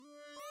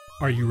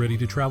Are you ready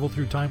to travel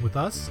through time with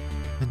us?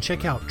 Then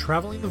check out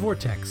Traveling the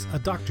Vortex, a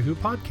Doctor Who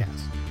podcast.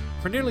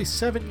 For nearly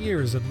 7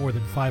 years and more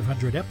than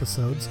 500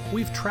 episodes,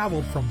 we've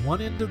traveled from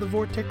one end of the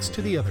vortex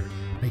to the other,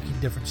 making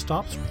different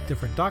stops with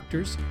different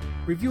doctors,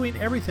 reviewing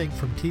everything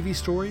from TV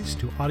stories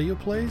to audio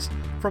plays,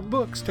 from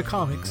books to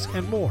comics,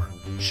 and more.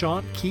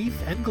 Sean, Keith,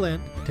 and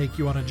Glenn take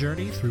you on a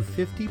journey through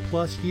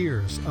 50-plus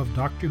years of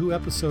Doctor Who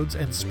episodes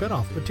and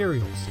spin-off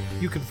materials.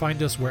 You can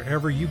find us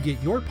wherever you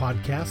get your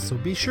podcasts, so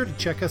be sure to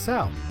check us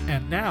out.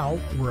 And now,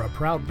 we're a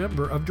proud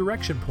member of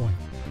Direction Point,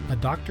 a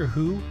Doctor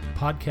Who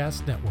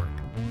podcast network.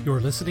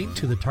 You're listening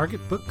to the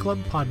Target Book Club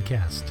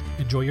podcast.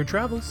 Enjoy your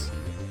travels.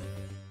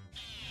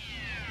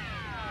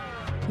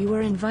 You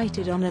are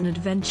invited on an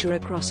adventure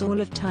across all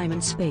of time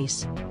and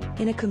space,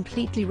 in a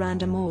completely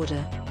random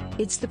order.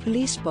 It's the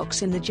Police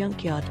Box in the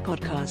Junkyard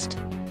podcast.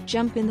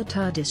 Jump in the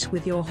TARDIS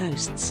with your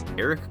hosts,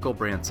 Eric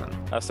Gulbranson,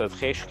 Asad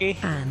Kheshki,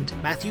 and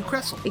Matthew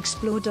Kressel.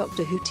 Explore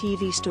Doctor Who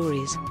TV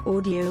stories,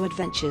 audio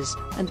adventures,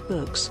 and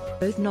books,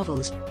 both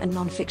novels and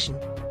non-fiction.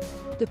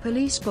 The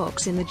Police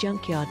Box in the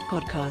Junkyard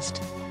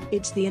podcast.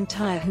 It's the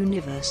entire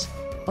Whoniverse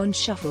on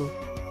shuffle.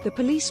 The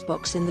Police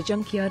Box in the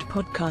Junkyard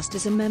podcast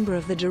is a member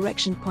of the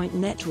Direction Point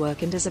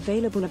network and is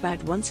available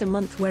about once a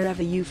month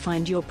wherever you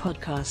find your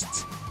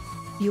podcasts.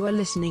 You are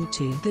listening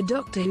to the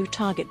Doctor Who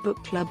Target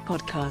Book Club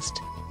podcast.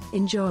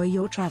 Enjoy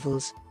your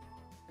travels.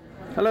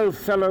 Hello,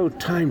 fellow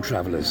time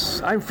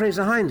travellers. I'm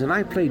Fraser Hines and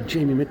I played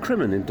Jamie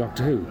McCrimmon in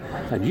Doctor Who.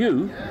 And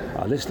you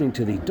are listening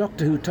to the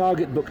Doctor Who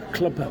Target Book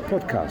Club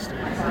podcast.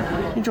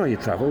 Enjoy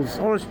your travels,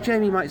 or as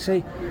Jamie might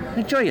say,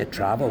 enjoy your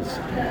travels.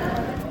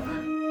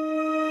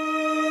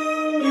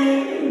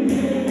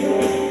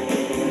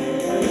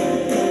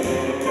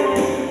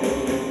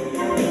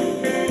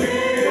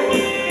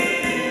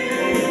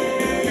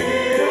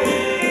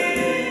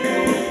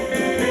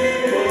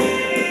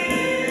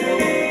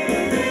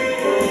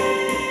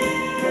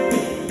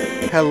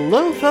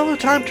 Hello, fellow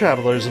time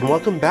travelers, and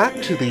welcome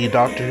back to the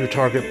Doctor Who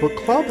Target Book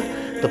Club,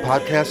 the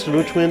podcast in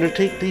which we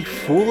undertake the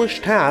foolish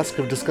task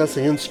of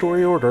discussing in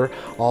story order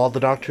all the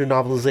Doctor Who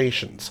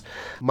novelizations.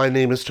 My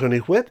name is Tony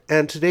Whitt,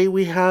 and today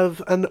we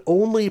have an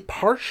only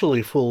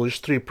partially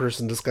foolish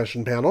three-person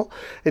discussion panel,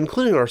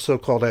 including our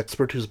so-called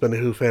expert who's been a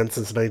Who fan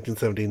since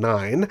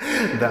 1979.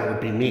 That would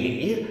be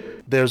me.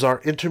 There's our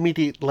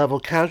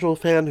intermediate-level casual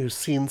fan who's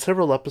seen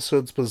several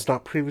episodes but has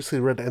not previously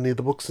read any of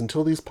the books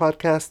until these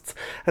podcasts,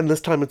 and this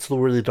time it's the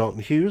worthy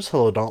Dalton Hughes.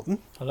 Hello, Dalton.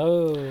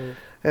 Hello.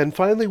 And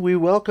finally, we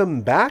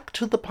welcome back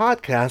to the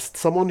podcast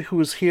someone who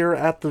was here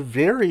at the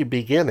very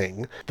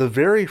beginning, the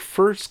very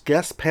first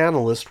guest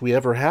panelist we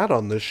ever had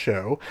on this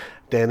show,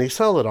 Danny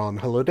Celadon.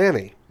 Hello,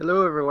 Danny.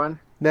 Hello,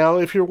 everyone. Now,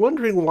 if you're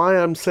wondering why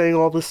I'm saying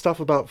all this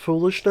stuff about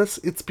foolishness,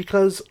 it's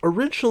because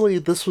originally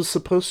this was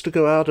supposed to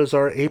go out as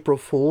our April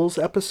Fool's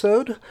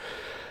episode,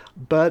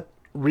 but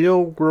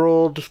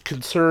real-world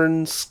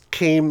concerns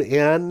came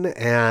in,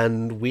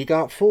 and we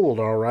got fooled,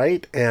 all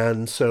right?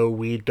 And so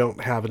we don't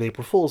have an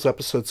April Fool's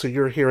episode, so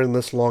you're hearing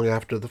this long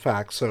after the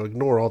fact, so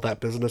ignore all that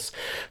business.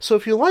 So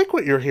if you like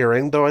what you're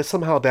hearing, though I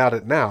somehow doubt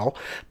it now,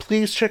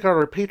 please check out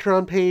our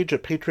Patreon page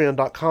at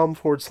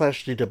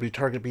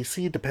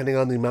patreon.com/DWTargetBC. Depending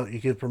on the amount you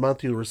give per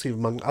month, you'll receive,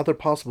 among other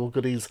possible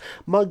goodies,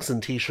 mugs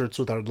and t-shirts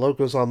with our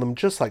logos on them,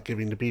 just like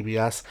giving to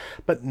BBS,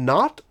 but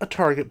not a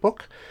Target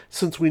book.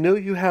 Since we know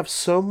you have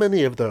so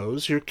many of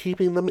those, you're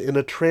keeping them in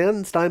a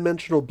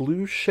trans-dimensional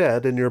blue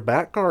shed in your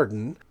back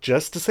garden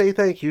just to say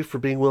thank you for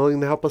being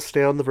willing to help us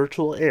stay on the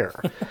virtual air.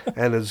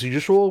 And as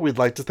usual, we'd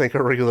like to thank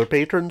our regular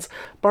patrons,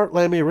 Bart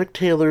Lammy, Rick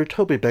Taylor,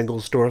 Toby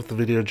Bengelsdorf, the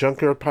Video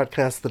Junkyard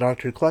Podcast, the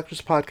Doctor Who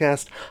Collectors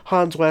Podcast,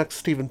 Hans Wax,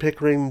 Stephen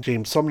Pickering,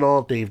 James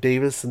Sumnall, Dave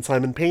Davis, and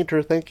Simon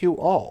Painter. Thank you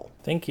all.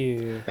 Thank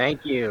you.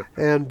 Thank you.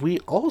 And we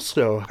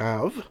also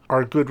have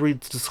our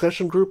Goodreads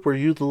discussion group where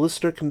you, the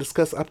listener, can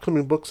discuss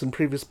upcoming books and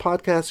previous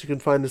podcasts. You can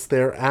find us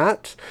there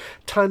at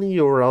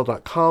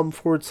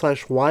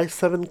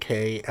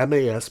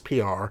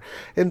tinyurl.com/Y7KMASPR.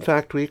 In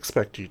fact, we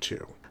expect you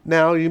to.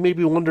 Now, you may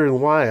be wondering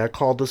why I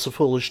called this a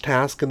foolish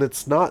task, and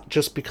it's not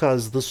just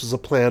because this was a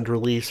planned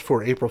release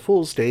for April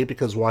Fool's Day,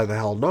 because why the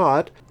hell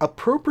not?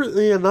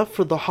 Appropriately enough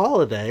for the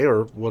holiday,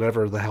 or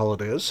whatever the hell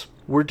it is,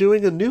 we're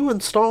doing a new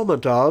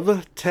installment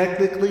of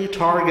Technically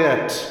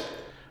Target,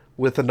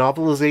 with a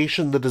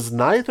novelization that is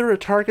neither a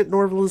Target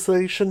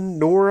novelization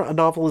nor a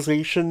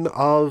novelization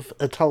of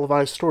a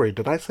televised story.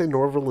 Did I say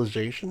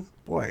novelization?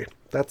 Boy,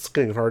 that's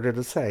getting harder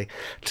to say.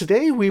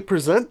 Today we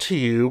present to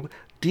you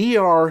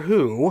D.R.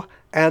 Who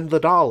and the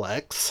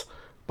Daleks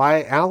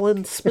by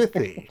Alan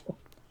Smithee.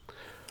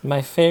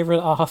 My favorite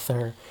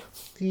author.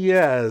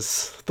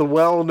 Yes, the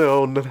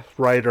well-known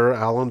writer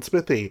Alan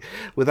Smithee.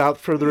 Without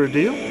further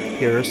ado,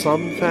 here are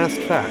some fast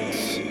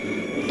facts.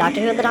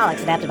 Doctor Who and the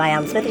Daleks, adapted by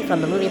Alan Smithee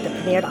from the movie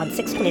that premiered on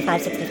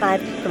 6/25/65,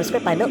 from a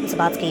script by Milton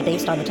Subotsky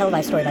based on the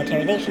televised story by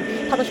Terry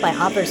Nation, published by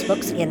Obverse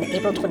Books in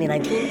April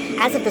 2019.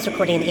 As of this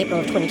recording in April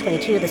of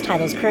 2022, this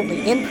title is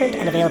currently in print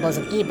and available as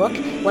an ebook,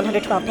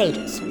 112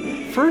 pages.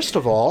 First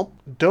of all,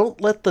 don't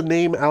let the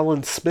name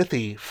Alan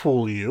Smithee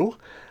fool you.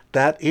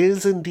 That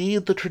is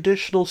indeed the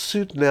traditional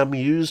pseudonym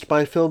used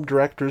by film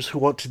directors who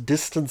want to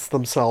distance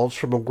themselves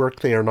from a work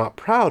they are not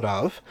proud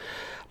of,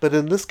 but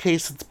in this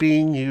case it's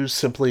being used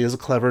simply as a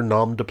clever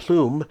nom de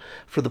plume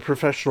for the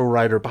professional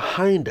writer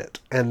behind it,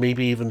 and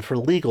maybe even for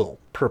legal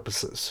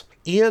purposes.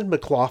 Ian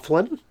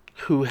McLaughlin,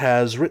 who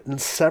has written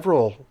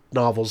several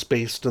novels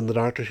based in the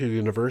Doctor Who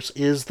universe,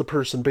 is the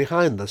person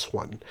behind this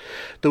one.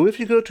 Though if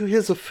you go to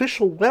his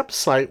official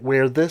website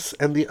where this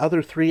and the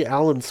other 3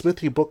 Alan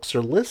Smithy books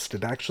are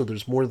listed, actually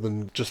there's more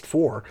than just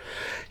 4,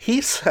 he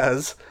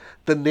says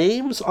the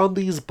names on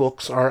these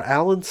books are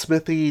Alan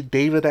Smithy,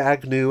 David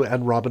Agnew,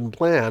 and Robin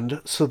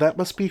Bland, so that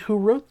must be who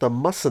wrote them,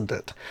 mustn't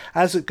it?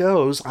 As it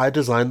goes, I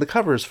designed the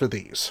covers for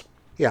these.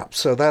 Yeah,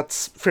 so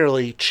that's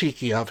fairly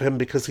cheeky of him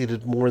because he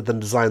did more than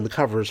design the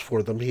covers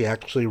for them. He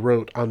actually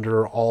wrote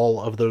under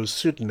all of those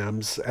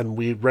pseudonyms, and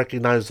we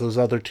recognize those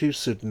other 2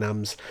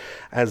 pseudonyms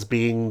as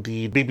being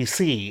the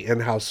BBC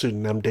in-house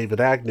pseudonym David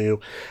Agnew,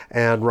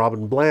 and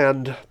Robin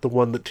Bland, the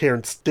one that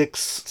Terrance Dicks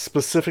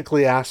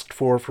specifically asked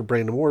for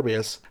Brain of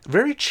Morbius.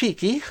 Very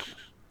cheeky,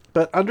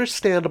 but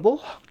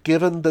understandable,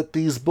 given that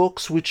these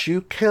books, which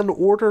you can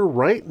order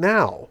right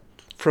now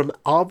from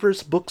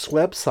Obverse Books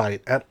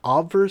website at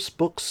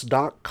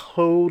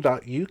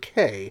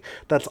obversebooks.co.uk.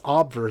 That's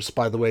Obverse,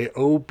 by the way,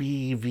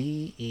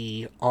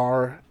 Obverse.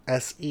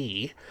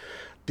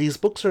 These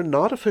books are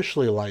not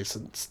officially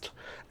licensed,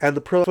 and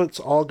the profits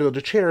all go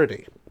to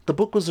charity. The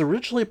book was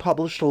originally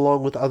published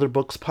along with other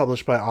books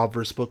published by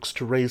Obverse Books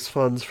to raise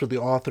funds for the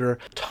author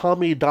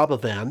Tommy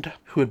Dobavand,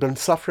 who had been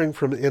suffering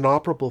from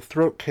inoperable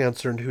throat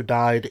cancer and who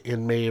died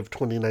in May of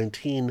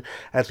 2019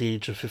 at the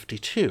age of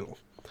 52.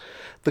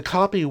 The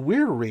copy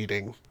we're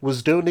reading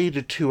was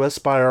donated to us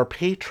by our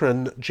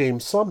patron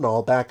James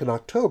Sumnall back in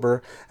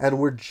October, and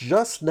we're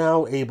just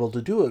now able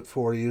to do it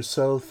for you,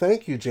 so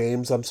thank you,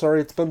 James. I'm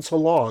sorry it's been so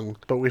long,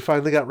 but we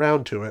finally got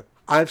round to it.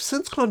 I've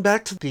since gone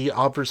back to the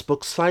Obverse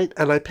Books site,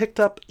 and I picked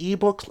up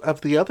ebooks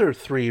of the other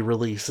 3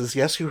 releases.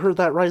 Yes, you heard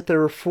that right.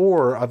 There are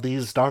 4 of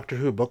these Doctor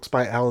Who books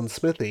by Alan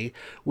Smithy,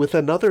 with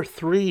another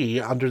 3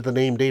 under the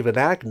name David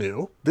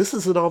Agnew. This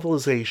is a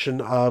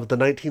novelization of the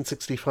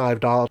 1965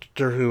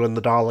 Doctor Who and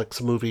the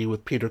Daleks movie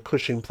with Peter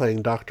Cushing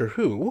playing Doctor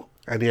Who,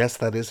 and yes,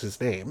 that is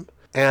his name.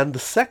 And the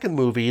second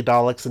movie,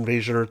 Daleks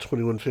Invasion Earth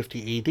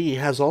 2150 AD,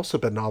 has also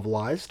been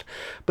novelized,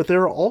 but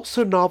there are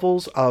also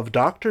novels of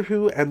Doctor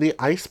Who and the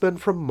Icemen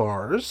from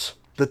Mars,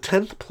 The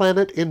 10th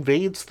Planet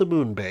Invades the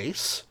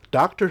Moonbase,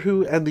 Doctor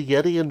Who and the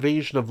Yeti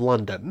Invasion of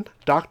London,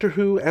 Doctor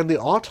Who and the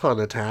Auton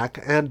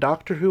Attack, and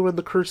Doctor Who and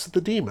the Curse of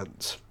the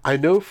Demons. I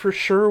know for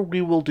sure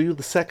we will do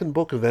the second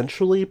book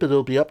eventually, but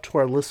it'll be up to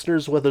our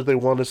listeners whether they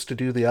want us to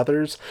do the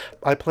others.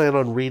 I plan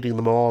on reading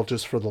them all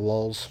just for the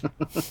lulz.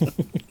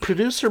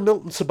 Producer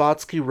Milton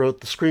Subotsky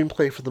wrote the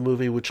screenplay for the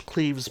movie, which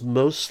cleaves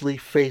mostly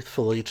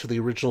faithfully to the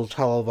original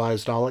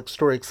televised Dalek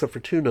story, except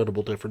for 2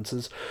 notable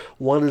differences.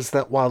 One is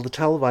that while the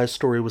televised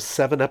story was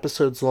 7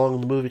 episodes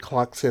long, the movie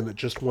clocks in at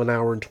just 1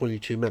 hour and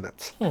 22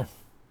 minutes.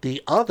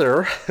 The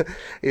other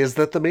is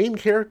that the main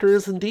character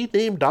is indeed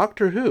named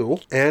Doctor Who,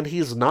 and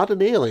he's not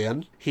an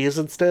alien. He is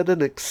instead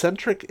an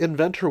eccentric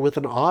inventor with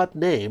an odd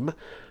name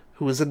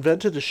who has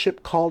invented a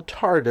ship called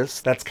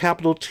TARDIS, that's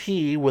capital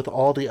T with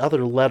all the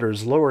other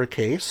letters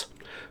lowercase,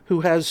 who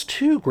has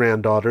 2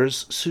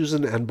 granddaughters,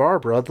 Susan and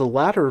Barbara, the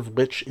latter of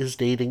which is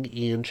dating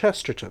Ian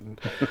Chesterton.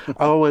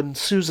 Oh, and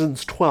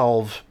Susan's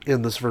 12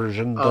 in this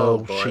version,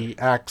 though she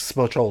acts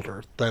much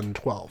older than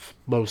 12,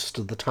 most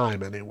of the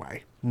time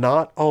anyway.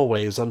 Not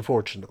always,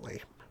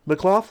 unfortunately.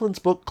 McLaughlin's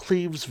book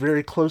cleaves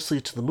very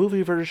closely to the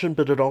movie version,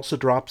 but it also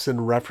drops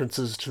in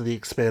references to the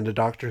expanded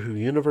Doctor Who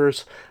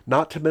universe,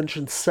 not to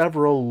mention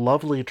several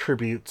lovely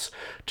tributes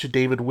to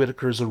David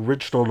Whittaker's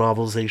original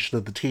novelization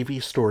of the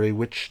TV story,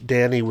 which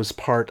Danny was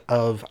part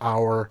of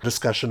our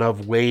discussion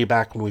of way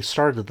back when we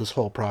started this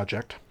whole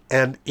project.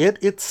 And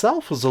it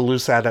itself was a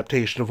loose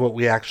adaptation of what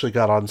we actually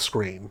got on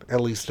screen,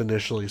 at least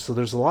initially, so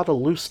there's a lot of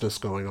looseness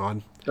going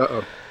on.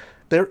 Uh-oh.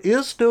 There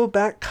is no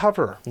back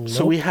cover,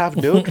 so we have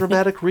no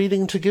dramatic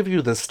reading to give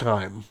you this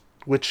time,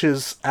 which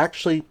is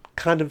actually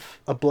kind of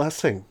a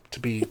blessing, to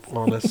be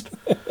honest.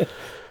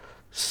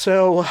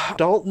 So,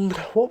 Dalton,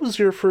 what was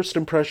your first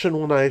impression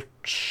when I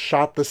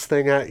shot this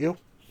thing at you?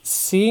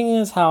 Seeing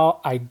as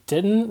how I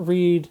didn't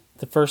read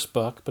the first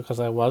book because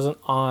I wasn't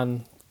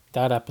on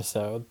that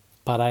episode,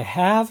 but I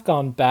have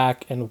gone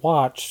back and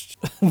watched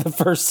the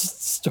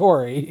first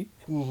story.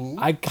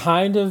 I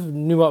kind of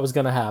knew what was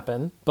going to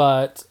happen,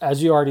 but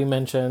as you already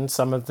mentioned,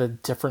 some of the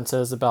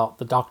differences about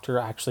the Doctor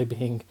actually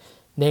being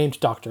named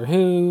Doctor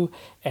Who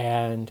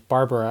and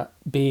Barbara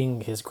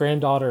being his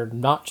granddaughter,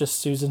 not just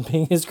Susan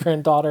being his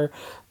granddaughter,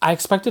 I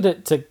expected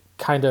it to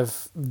kind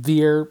of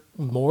veer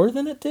more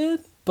than it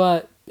did,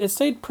 but it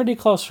stayed pretty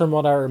close from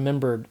what I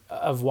remembered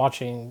of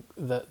watching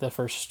the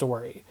first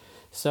story.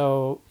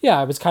 So yeah,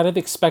 I was kind of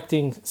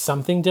expecting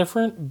something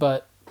different,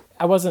 but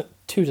I wasn't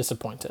too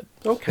disappointed.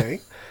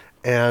 Okay.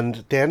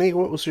 And Danny,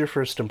 what was your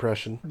first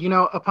impression? You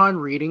know, upon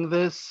reading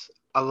this,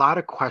 a lot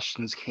of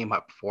questions came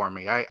up for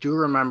me. I do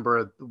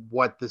remember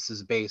what this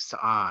is based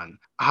on.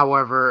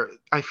 However,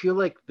 I feel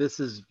like this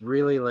is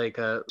really like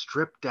a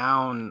stripped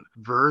down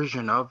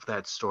version of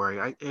that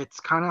story. It's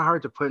kind of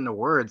hard to put into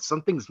words.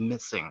 Something's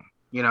missing,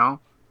 you know?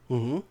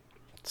 Mm-hmm.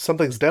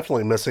 Something's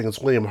definitely missing. It's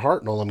William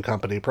Hartnell and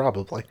company,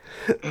 probably.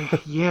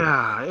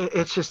 Yeah,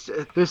 it's just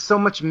there's so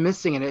much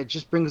missing, and it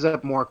just brings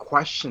up more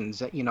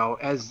questions, you know,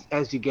 as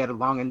you get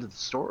along into the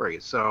story.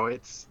 So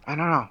it's, I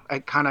don't know,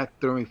 it kind of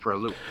threw me for a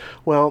loop.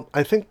 Well,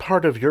 I think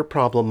part of your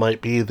problem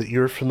might be that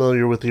you're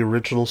familiar with the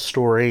original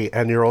story,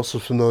 and you're also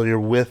familiar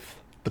with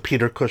the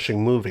Peter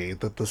Cushing movie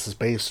that this is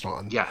based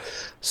on.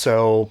 Yes.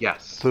 So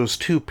Yes. those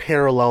two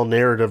parallel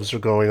narratives are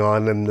going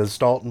on, and as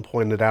Dalton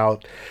pointed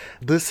out,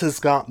 this has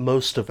got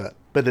most of it,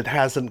 but it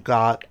hasn't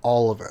got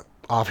all of it,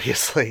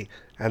 obviously,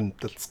 and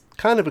that's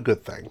kind of a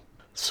good thing.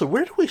 So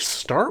where do we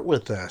start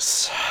with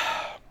this?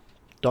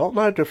 Dalton,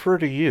 I defer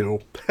to you.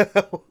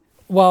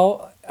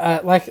 Well,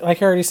 like I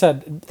already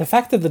said, the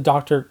fact that the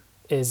Doctor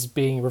is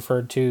being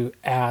referred to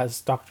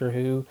as Doctor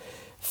Who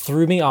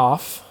threw me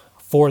off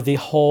for the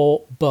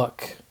whole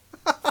book.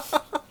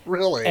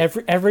 Really?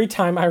 Every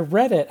time I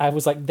read it, I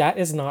was like, that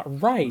is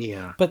not right.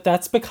 Yeah. But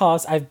that's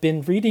because I've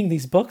been reading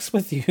these books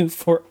with you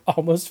for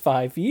almost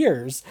 5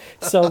 years.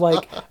 So,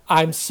 like,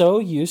 I'm so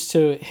used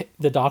to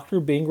the Doctor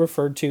being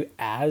referred to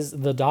as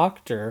the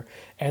Doctor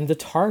and the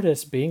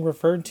TARDIS being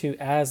referred to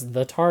as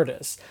the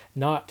TARDIS,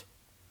 not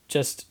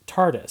just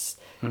TARDIS.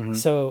 Mm-hmm.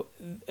 So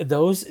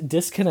those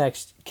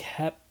disconnects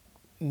kept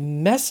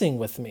messing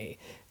with me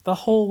the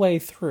whole way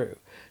through.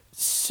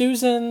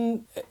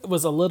 Susan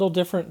was a little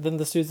different than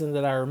the Susan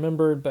that I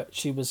remembered, but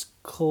she was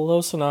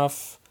close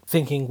enough,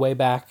 thinking way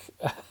back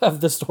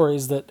of the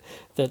stories that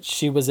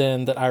she was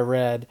in that I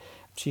read.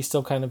 She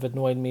still kind of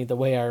annoyed me the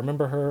way I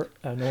remember her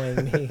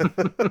annoying me.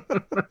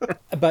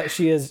 But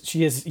she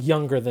is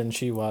younger than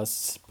she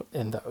was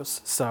in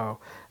those. So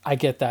I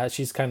get that.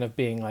 She's kind of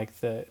being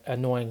like the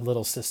annoying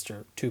little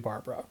sister to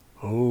Barbara.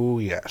 Oh,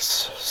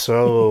 yes.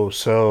 So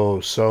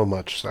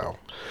much so.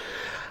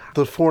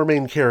 The four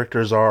main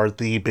characters are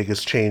the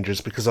biggest changes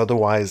because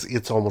otherwise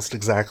it's almost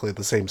exactly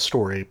the same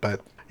story,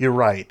 but you're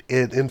right.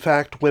 In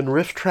fact, when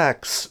Riff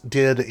Tracks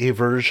did a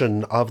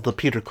version of the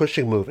Peter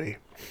Cushing movie,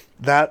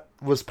 that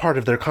was part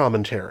of their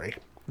commentary.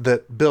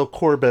 That Bill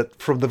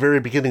Corbett, from the very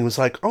beginning, was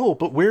like, oh,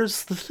 but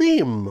where's the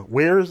theme?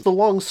 Where's the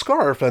long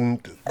scarf?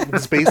 And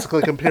was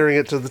basically comparing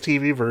it to the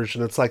TV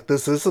version. It's like,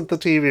 this isn't the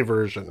TV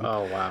version.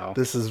 Oh, wow.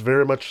 This is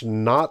very much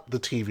not the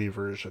TV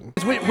version.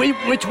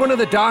 Which one of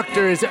the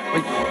Doctors?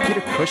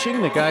 Peter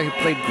Cushing, the guy who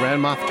played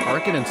Grand Moff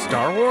Tarkin in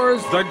Star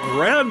Wars? The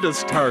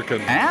grandest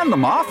Tarkin. And the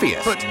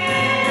Mafia.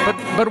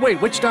 But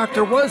wait, which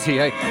Doctor was he?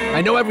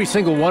 I know every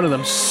single one of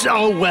them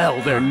so well.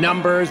 Their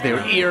numbers,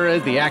 their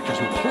eras, the actors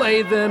who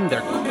played them,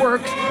 their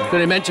quirks.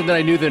 Did I mention that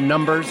I knew their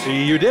numbers?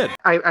 You did.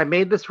 I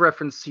made this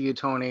reference to you,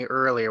 Tony,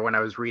 earlier when I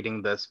was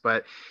reading this,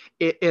 but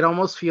it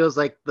almost feels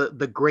like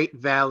the Great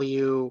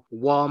Value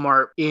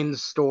Walmart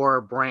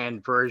in-store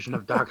brand version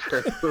of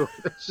Doctor Who.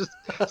 There's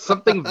just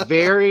something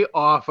very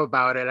off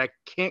about it. I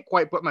can't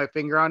quite put my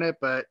finger on it,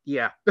 but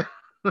yeah.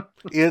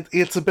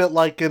 It's a bit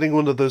like getting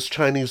one of those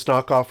Chinese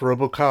knockoff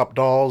RoboCop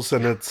dolls,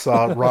 and it's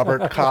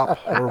Robert Cop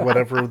or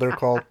whatever they're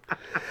called.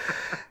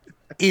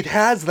 It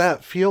has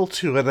that feel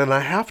to it, and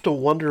I have to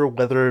wonder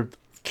whether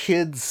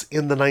kids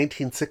in the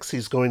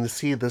 1960s going to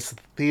see this at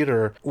the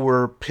theater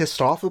were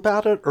pissed off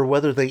about it, or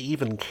whether they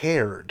even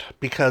cared,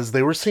 because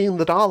they were seeing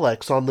the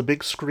Daleks on the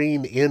big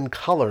screen in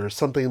color,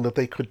 something that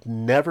they could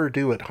never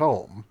do at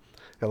home.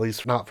 At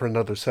least not for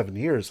another 7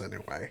 years,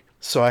 anyway.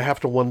 So I have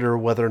to wonder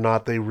whether or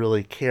not they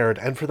really cared.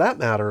 And for that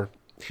matter,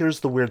 here's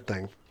the weird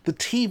thing. The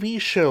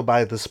TV show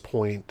by this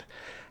point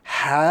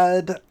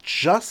had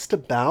just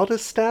about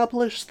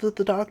established that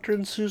the Doctor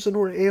and Susan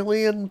were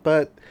alien,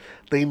 but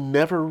they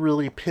never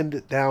really pinned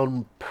it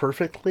down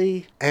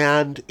perfectly,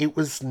 and it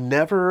was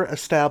never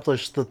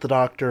established that the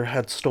Doctor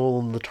had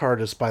stolen the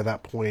TARDIS by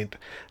that point.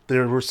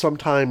 There were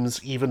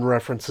sometimes even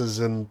references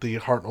in the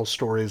Hartnell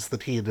stories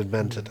that he had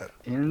invented it.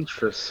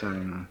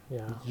 Interesting.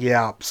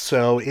 Yeah,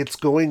 so it's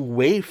going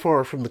way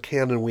far from the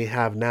canon we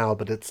have now,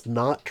 but it's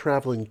not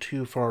traveling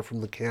too far from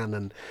the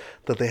canon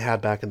that they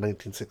had back in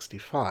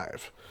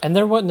 1965. And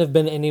there wouldn't have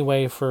been any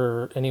way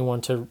for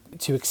anyone to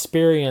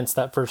experience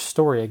that first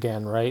story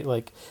again, right?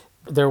 Like,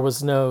 there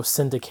was no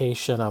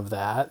syndication of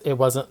that. It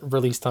wasn't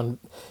released on,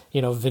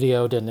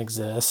 video didn't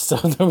exist. So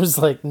there was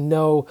like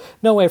no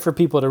way for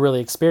people to really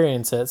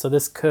experience it. So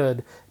this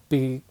could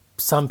be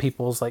some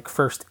people's like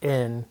first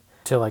in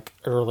to like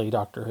early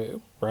Doctor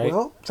Who, right?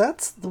 Well,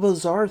 that's the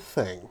bizarre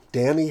thing.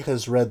 Danny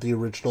has read the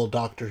original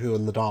Doctor Who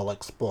and the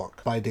Daleks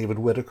book by David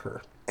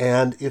Whitaker.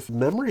 And if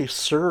memory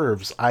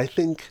serves, I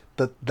think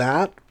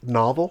that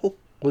novel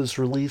was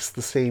released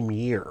the same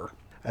year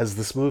as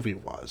this movie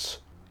was.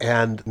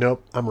 And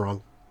nope, I'm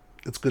wrong.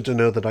 It's good to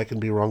know that I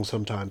can be wrong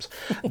sometimes.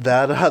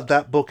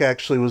 That book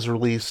actually was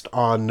released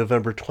on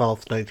November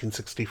 12th,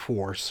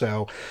 1964.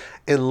 So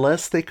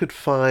unless they could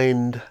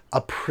find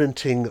a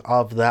printing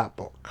of that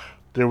book,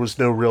 there was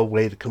no real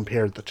way to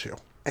compare the two.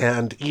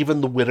 And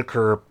even the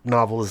Whitaker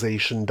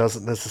novelization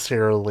doesn't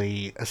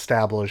necessarily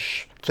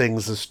establish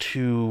things as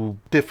too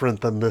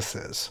different than this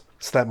is.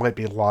 So that might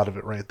be a lot of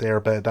it right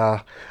there. But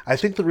I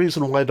think the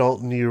reason why,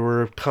 Dalton, you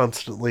were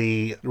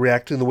constantly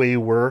reacting the way you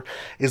were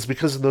is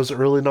because in those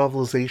early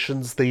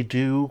novelizations, they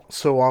do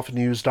so often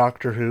use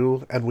Doctor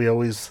Who, and we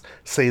always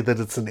say that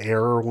it's an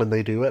error when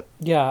they do it.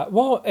 Yeah,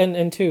 well,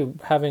 and too,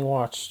 having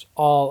watched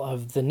all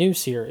of the new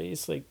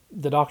series, like,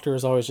 the Doctor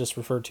is always just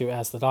referred to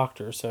as the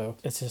Doctor, so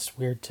it's just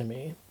weird to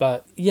me.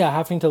 But yeah,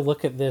 having to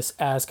look at this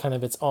as kind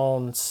of its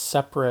own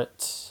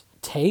separate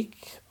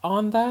take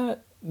on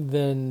that,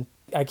 then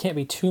I can't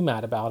be too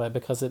mad about it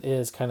because it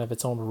is kind of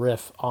its own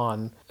riff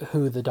on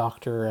who the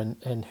Doctor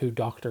and who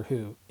Doctor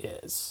Who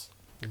is.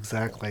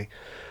 Exactly.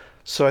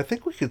 So I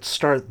think we could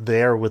start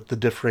there with the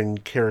differing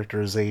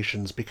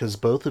characterizations because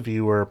both of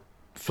you are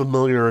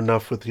familiar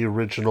enough with the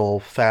original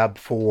Fab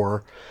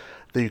Four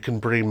that you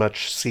can pretty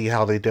much see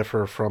how they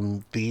differ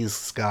from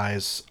these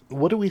guys.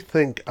 What do we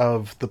think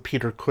of the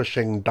Peter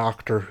Cushing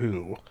Doctor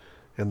Who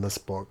in this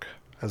book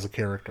as a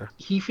character?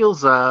 He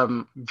feels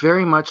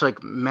very much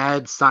like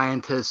mad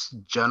scientist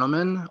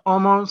gentleman,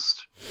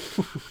 almost.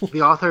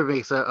 The author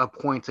makes a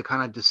point to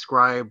kind of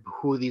describe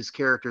who these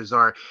characters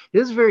are. He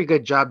does a very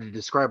good job to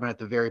describe them at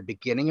the very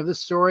beginning of the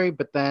story,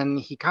 but then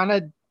he kind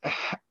of,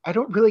 I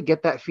don't really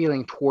get that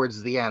feeling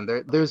towards the end.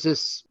 There's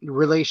this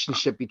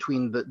relationship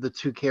between the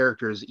two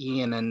characters,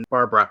 Ian and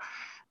Barbara,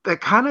 that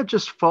kind of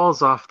just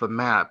falls off the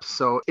map.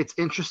 So it's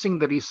interesting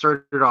that he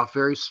started off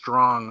very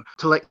strong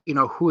to let you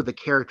know who the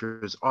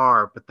characters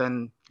are, but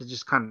then it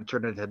just kind of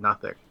turned into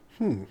nothing.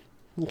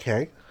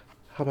 Okay.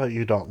 How about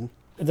you, Dalton?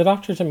 The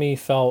Doctor to me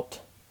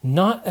felt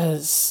not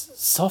as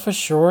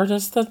self-assured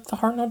as the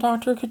Hartnell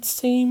Doctor could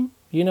seem.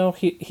 You know,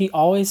 he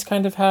always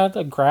kind of had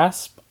a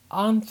grasp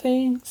on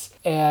things,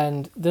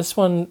 and this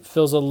one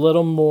feels a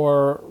little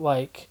more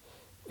like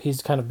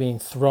he's kind of being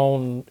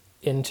thrown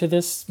into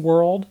this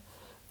world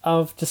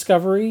of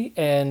discovery.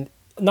 And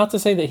not to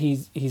say that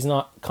he's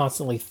not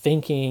constantly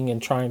thinking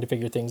and trying to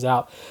figure things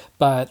out,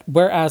 but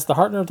whereas the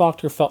Hartnell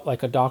Doctor felt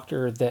like a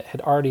doctor that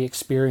had already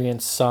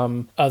experienced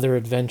some other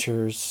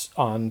adventures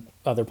on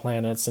other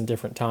planets and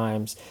different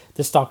times,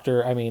 this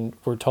Doctor, I mean,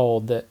 we're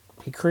told that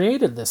he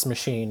created this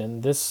machine,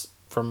 and this,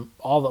 from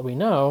all that we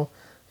know,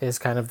 is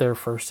kind of their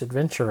first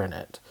adventure in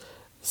it.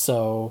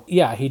 So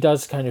yeah, he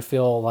does kind of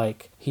feel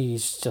like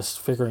he's just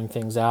figuring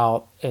things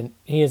out, and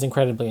he is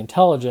incredibly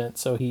intelligent,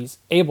 so he's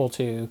able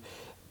to.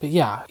 But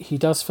yeah, he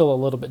does feel a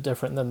little bit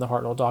different than the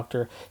Hartnell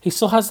Doctor. He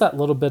still has that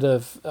little bit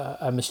of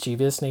a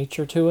mischievous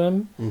nature to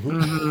him.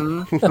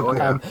 Mm-hmm. Oh,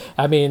 yeah.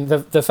 I mean,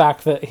 the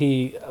fact that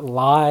he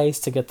lies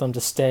to get them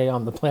to stay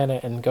on the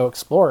planet and go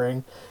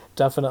exploring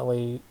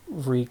definitely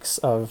reeks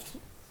of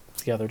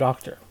the other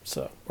Doctor.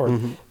 So, or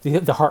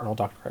the Hartnell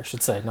Doctor, I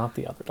should say, not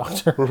the other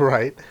Doctor.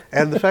 Right.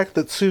 And the fact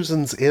that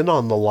Susan's in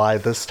on the lie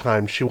this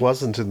time, she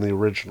wasn't in the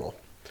original.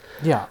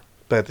 Yeah.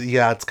 But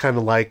yeah, it's kind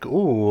of like,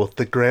 ooh,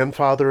 the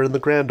grandfather and the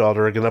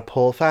granddaughter are going to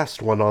pull a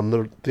fast one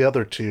on the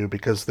other two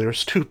because they're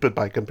stupid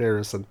by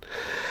comparison.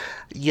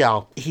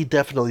 Yeah, he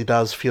definitely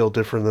does feel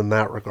different in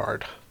that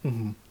regard.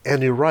 Mm-hmm.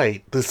 And you're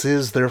right, this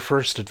is their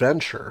first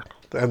adventure.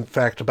 In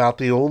fact, about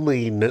the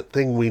only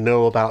thing we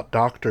know about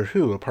Doctor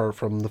Who, apart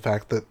from the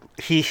fact that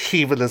he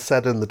even is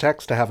said in the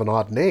text to have an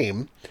odd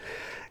name,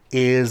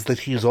 is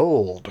that he's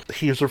old.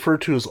 He's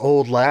referred to as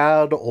old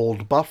lad,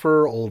 old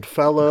buffer, old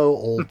fellow,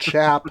 old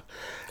chap.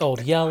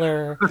 Old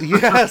yeller.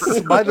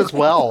 Yes, might as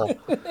well.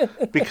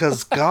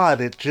 Because, God,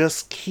 it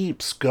just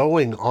keeps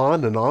going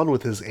on and on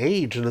with his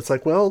age. And it's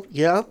like, well,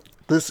 yeah,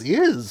 this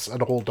is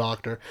an old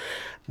doctor.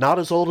 Not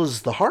as old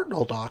as the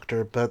Hartnell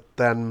Doctor, but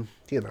then,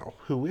 you know,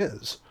 who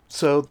is?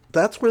 So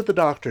that's where the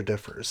Doctor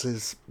differs.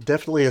 He's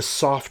definitely a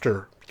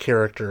softer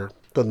character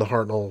than the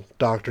Hartnell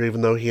Doctor,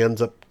 even though he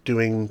ends up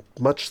doing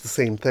much the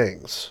same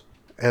things,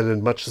 and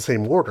in much the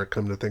same order,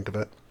 come to think of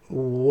it.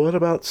 What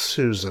about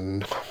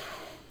Susan?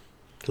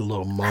 The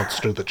little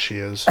monster that she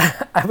is.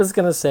 I was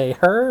going to say,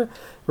 her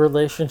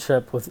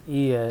relationship with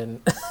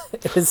Ian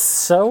is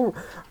so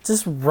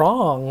just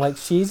wrong. Like,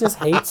 she just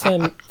hates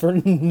him for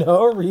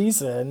no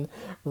reason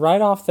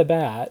right off the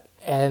bat.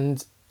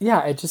 And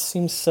yeah, it just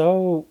seems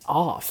so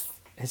off.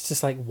 It's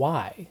just like,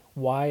 why?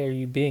 Why are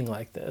you being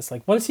like this?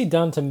 Like, what has he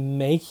done to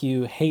make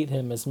you hate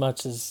him as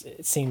much as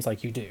it seems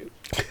like you do?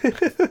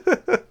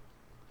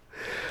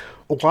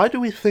 Why do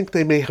we think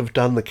they may have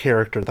done the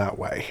character that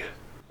way?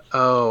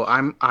 Oh,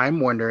 I'm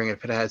wondering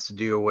if it has to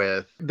do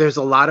with, there's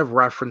a lot of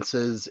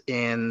references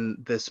in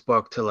this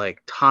book to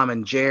like Tom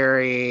and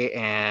Jerry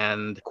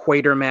and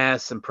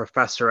Quatermass and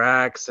Professor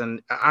X,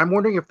 and I'm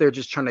wondering if they're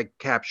just trying to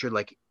capture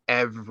like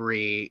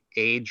every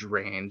age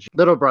range.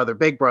 Little brother,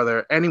 big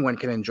brother, anyone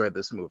can enjoy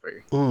this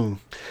movie.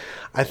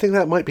 I think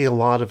that might be a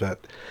lot of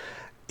it.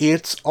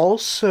 It's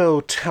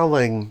also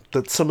telling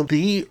that some of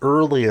the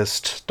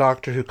earliest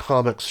Doctor Who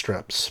comic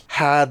strips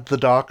had the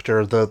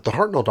Doctor, the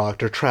Hartnell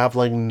Doctor,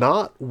 traveling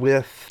not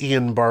with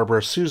Ian,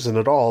 Barbara, Susan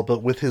at all,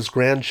 but with his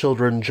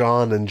grandchildren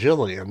John and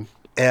Gillian.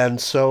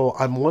 And so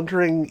I'm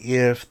wondering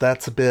if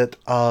that's a bit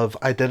of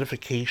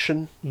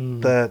identification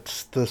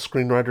that the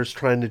screenwriter's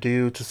trying to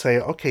do to say,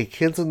 okay,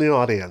 kids in the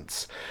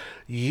audience,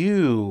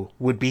 you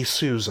would be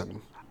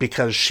Susan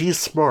because she's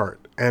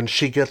smart and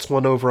she gets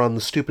one over on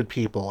the stupid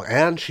people,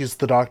 and she's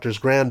the doctor's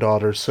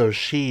granddaughter, so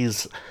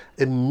she's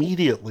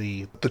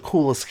immediately the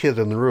coolest kid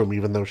in the room,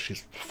 even though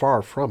she's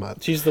far from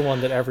it. She's the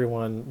one that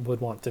everyone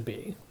would want to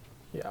be.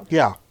 Yeah.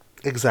 Yeah,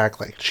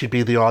 exactly. She'd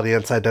be the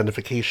audience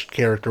identification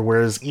character,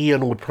 whereas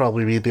Ian would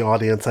probably be the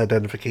audience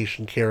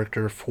identification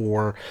character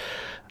for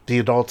the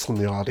adults in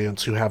the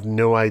audience who have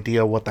no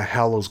idea what the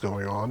hell is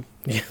going on.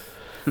 Yeah.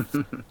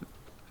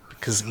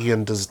 Because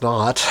Ian does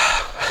not.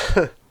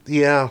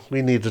 Yeah,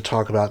 we need to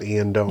talk about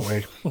Ian, don't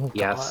we?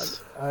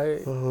 Yes.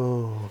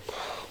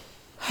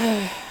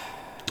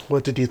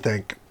 What did you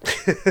think?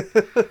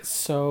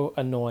 So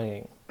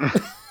annoying.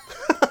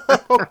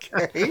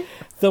 Okay.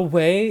 The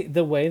way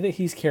that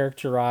he's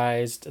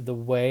characterized, the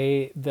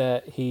way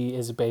that he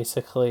is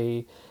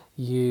basically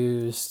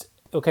used.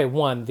 Okay,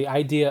 one, the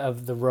idea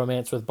of the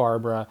romance with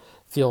Barbara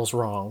feels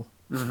wrong.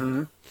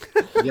 Mm-hmm.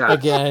 Yeah.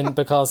 Again,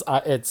 because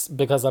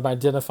I'm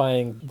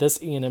identifying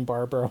this Ian and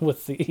Barbara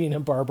with the Ian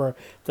and Barbara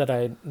that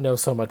I know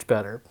so much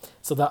better.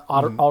 So that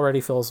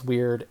already feels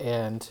weird,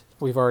 and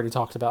we've already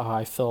talked about how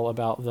I feel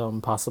about them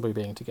possibly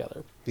being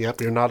together.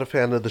 Yep, you're not a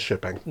fan of the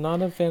shipping.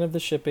 Not a fan of the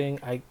shipping.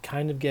 I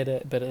kind of get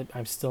it, but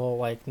I'm still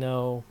like,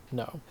 no.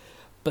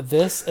 But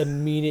this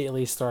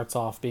immediately starts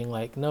off being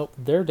like, nope,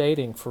 they're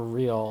dating for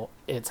real.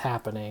 It's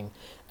happening.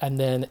 And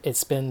then it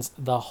spends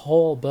the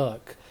whole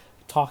book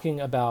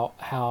talking about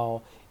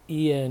how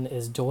Ian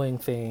is doing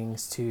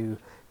things to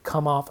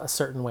come off a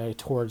certain way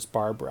towards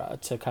Barbara,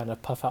 to kind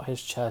of puff out his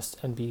chest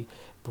and be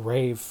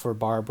brave for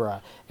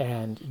Barbara,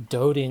 and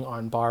doting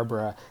on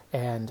Barbara.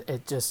 And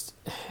it's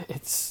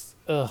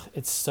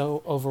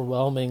so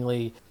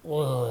overwhelmingly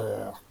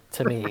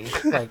to me.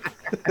 Like,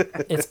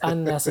 it's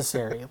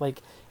unnecessary.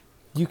 Like,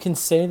 you can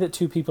say that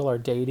two people are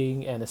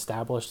dating and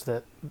establish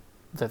that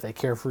they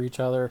care for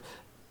each other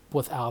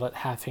without it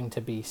having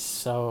to be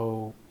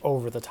so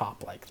over the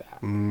top like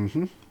that.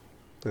 Mm-hmm.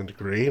 I'd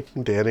agree.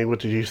 Danny, what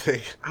did you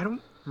think? I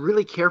don't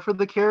really care for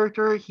the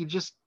character.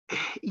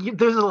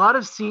 There's a lot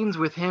of scenes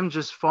with him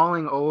just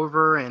falling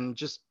over and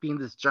just being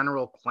this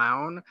general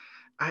clown.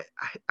 I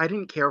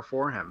didn't care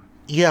for him.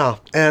 Yeah,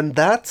 and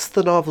that's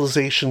the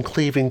novelization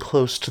cleaving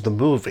close to the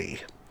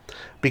movie.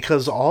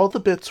 Because all the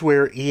bits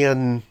where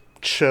Ian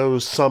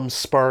shows some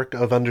spark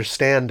of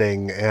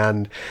understanding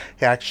and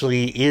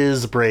actually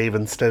is brave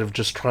instead of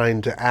just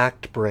trying to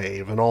act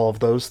brave and all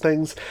of those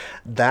things,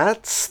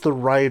 that's the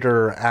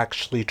writer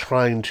actually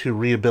trying to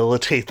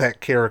rehabilitate that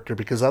character,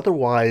 because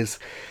otherwise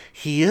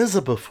he is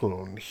a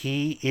buffoon.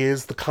 He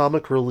is the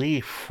comic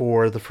relief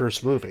for the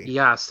first movie.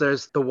 Yes,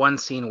 there's the one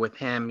scene with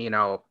him,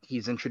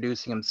 he's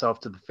introducing himself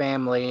to the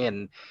family,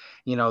 and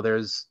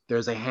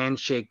there's a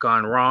handshake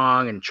gone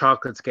wrong and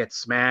chocolates get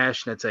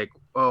smashed, and it's like,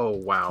 oh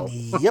wow.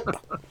 Yep.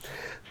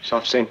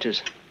 Soft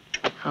centers.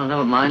 Oh,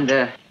 never mind.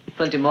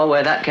 Plenty more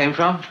where that came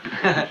from.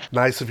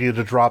 Nice of you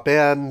to drop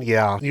in.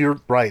 Yeah, you're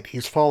right.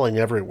 He's falling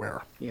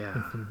everywhere.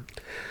 Yeah.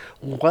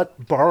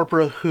 What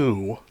Barbara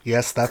Who,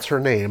 yes, that's her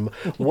name,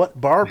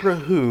 what Barbara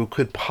Who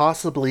could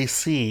possibly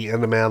see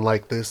in a man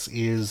like this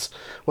is,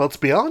 well, it's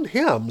beyond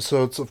him,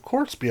 so it's of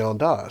course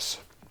beyond us.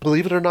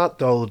 Believe it or not,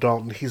 though,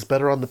 Dalton, he's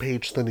better on the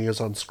page than he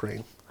is on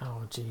screen.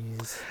 Oh,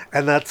 jeez.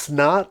 And that's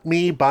not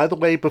me, by the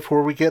way,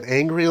 before we get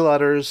angry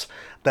letters,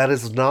 that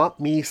is not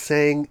me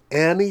saying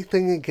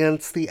anything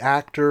against the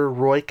actor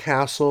Roy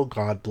Castle,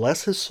 God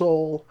bless his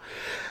soul,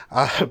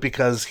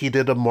 because he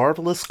did a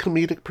marvelous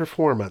comedic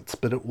performance,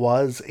 but it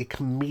was a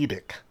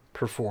comedic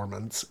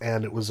performance,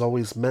 and it was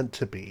always meant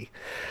to be.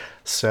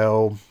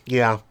 So,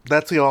 yeah,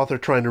 that's the author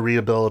trying to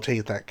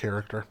rehabilitate that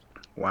character.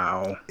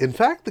 Wow. In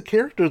fact, the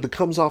character that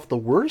comes off the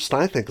worst,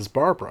 I think, is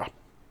Barbara,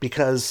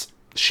 because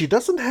she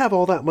doesn't have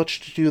all that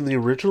much to do in the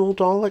original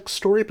Dalek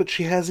story, but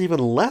she has even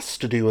less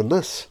to do in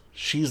this.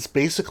 She's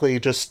basically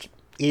just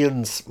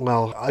Ian's,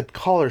 well, I'd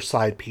call her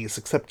side piece,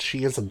 except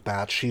she isn't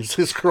that. She's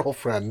his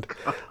girlfriend.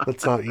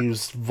 Let's not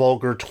use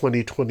vulgar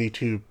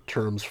 2022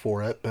 terms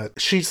for it, but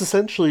she's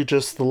essentially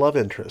just the love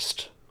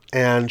interest.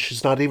 And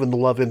she's not even the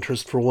love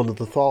interest for one of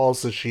the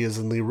Thals as she is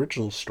in the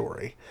original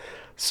story.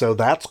 So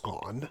that's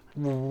gone.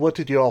 What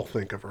did you all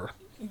think of her?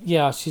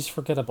 Yeah, she's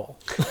forgettable.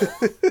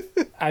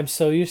 I'm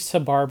so used to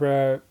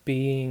Barbara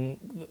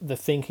being the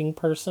thinking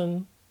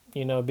person,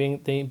 being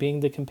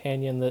the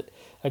companion that,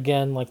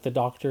 again, like the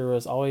Doctor,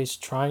 was always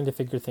trying to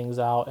figure things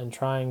out and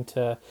trying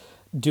to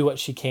do what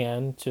she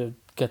can to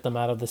get them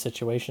out of the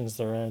situations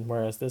they're in,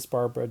 whereas this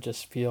Barbara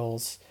just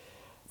feels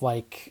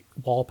like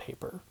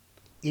wallpaper.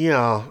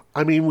 Yeah,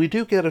 I mean, we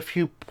do get a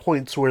few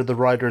points where the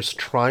writer's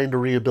trying to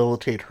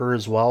rehabilitate her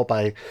as well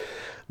by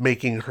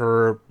making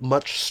her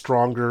much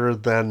stronger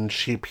than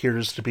she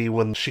appears to be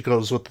when she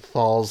goes with the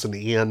Thals and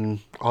Ian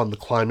on the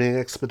climbing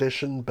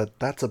expedition, but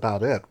that's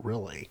about it,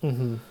 really.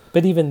 Mm-hmm.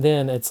 But even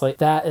then, it's like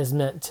that is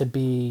meant to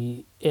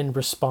be in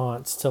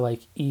response to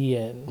like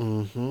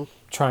Ian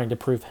trying to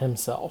prove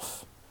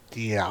himself.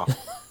 Yeah.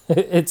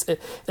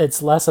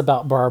 it's less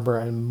about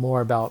Barbara and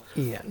more about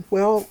Ian.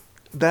 Well,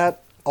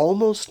 that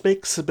almost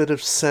makes a bit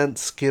of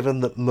sense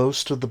given that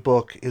most of the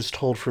book is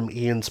told from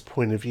Ian's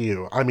point of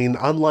view. I mean,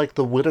 unlike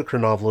the Whitaker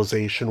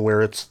novelization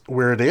where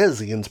it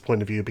is Ian's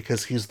point of view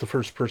because he's the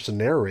first person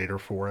narrator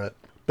for it.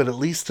 But at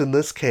least in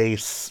this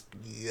case,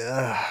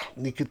 yeah,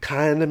 you could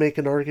kind of make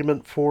an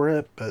argument for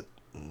it, but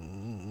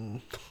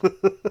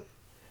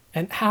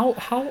And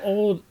how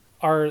old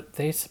are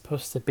they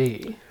supposed to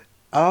be?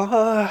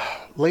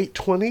 Late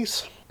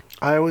 20s,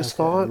 I always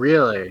thought.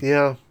 Really?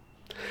 Yeah.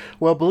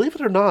 Well, believe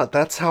it or not,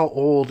 that's how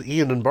old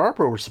Ian and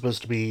Barbara were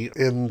supposed to be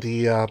in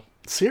the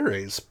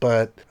series,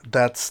 but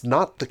that's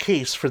not the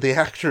case for the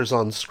actors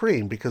on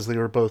screen because they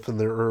were both in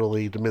their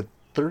early to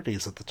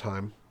mid-30s at the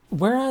time.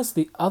 Whereas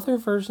the other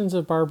versions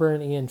of Barbara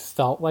and Ian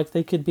felt like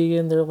they could be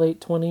in their late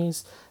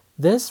 20s,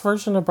 this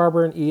version of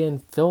Barbara and Ian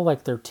feel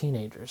like they're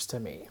teenagers to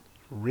me.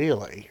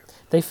 Really?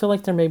 They feel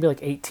like they're maybe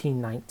like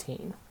 18,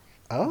 19.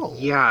 Oh.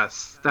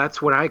 Yes,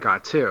 that's what I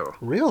got too.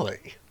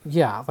 Really?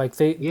 Yeah, like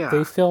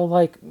they feel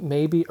like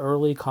maybe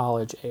early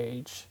college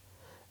age,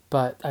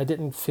 but I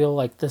didn't feel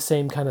like the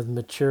same kind of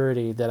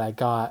maturity that I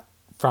got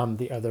from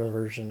the other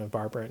version of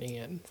Barbara and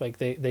Ian. Like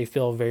they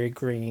feel very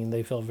green,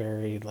 they feel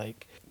very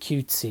like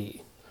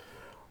cutesy.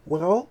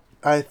 Well,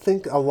 I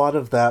think a lot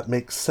of that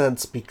makes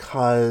sense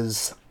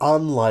because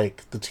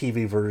unlike the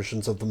TV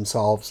versions of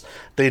themselves,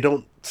 they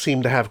don't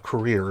seem to have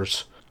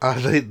careers.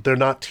 They're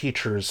not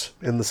teachers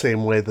in the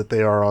same way that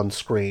they are on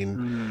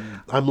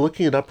screen. I'm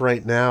looking it up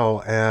right now,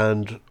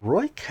 and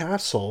Roy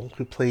Castle,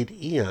 who played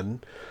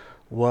Ian,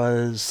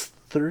 was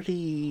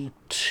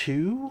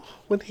 32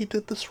 when he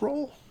did this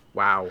role.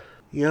 Wow.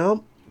 Yeah.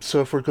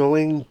 So if we're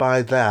going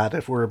by that,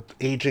 if we're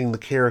aging the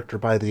character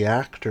by the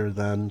actor,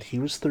 then he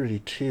was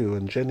 32,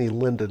 and Jenny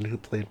Linden, who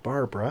played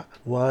Barbara,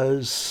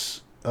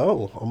 was,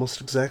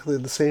 almost exactly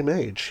the same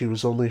age. She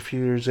was only a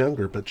few years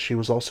younger, but she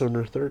was also in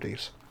her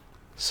 30s.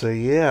 So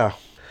yeah,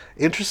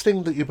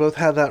 interesting that you both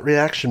had that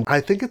reaction. I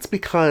think it's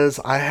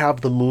because I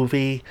have the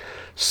movie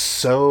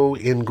so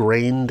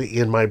ingrained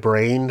in my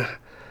brain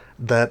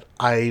that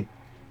I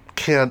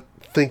can't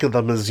think of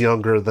them as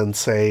younger than,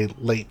 say,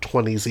 late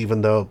 20s,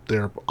 even though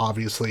they're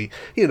obviously,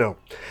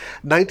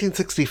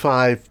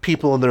 1965,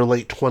 people in their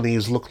late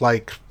 20s look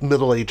like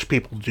middle-aged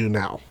people do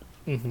now.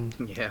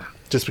 Mm-hmm. Yeah.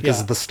 Just because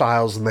of the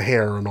styles and the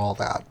hair and all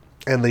that.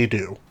 And they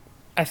do.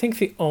 I think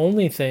the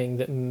only thing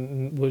that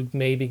would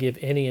maybe give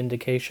any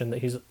indication that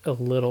he's a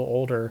little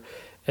older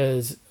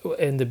is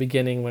in the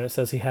beginning when it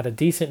says he had a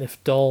decent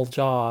if dull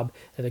job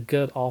at a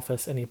good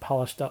office and he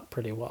polished up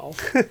pretty well.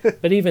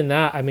 But even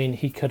that, I mean,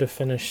 he could have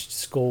finished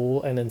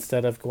school and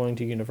instead of going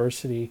to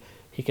university,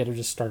 he could have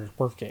just started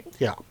working.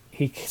 Yeah.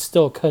 He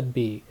still could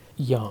be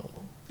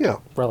young. Yeah.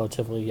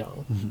 Relatively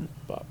young. Mm-hmm.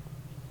 But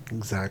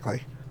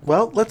exactly.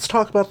 Well, let's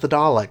talk about the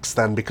Daleks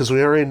then, because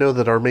we already know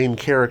that our main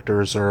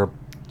characters are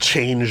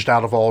changed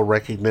out of all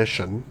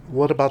recognition.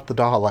 What about the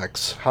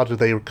Daleks? How do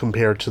they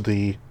compare to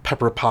the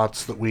Pepper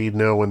Potts that we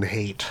know and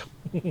hate?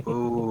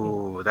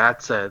 Ooh,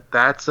 that's a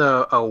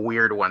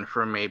weird one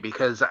for me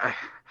because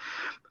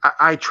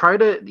I try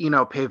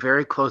to pay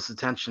very close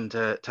attention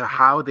to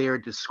how they are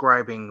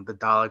describing the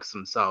Daleks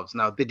themselves.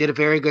 Now they did a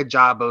very good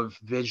job of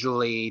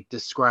visually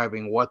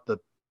describing what the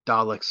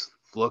Daleks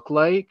look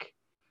like,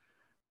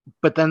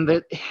 but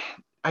then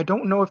I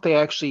don't know if they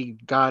actually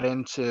got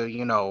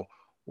into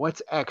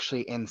what's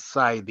actually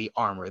inside the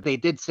armor. They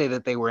did say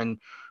that they were in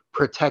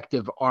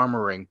protective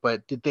armoring,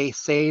 but did they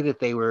say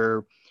that they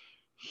were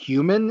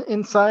human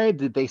inside?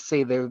 Did they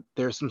say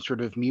there's some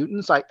sort of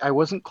mutants? I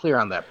wasn't clear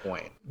on that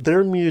point.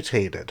 They're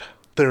mutated.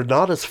 They're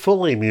not as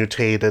fully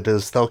mutated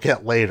as they'll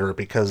get later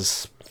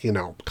because,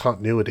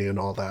 continuity and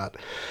all that.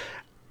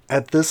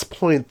 At this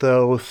point,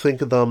 though,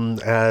 think of them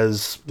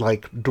as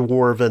like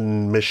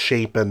dwarven,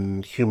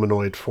 misshapen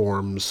humanoid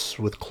forms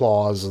with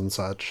claws and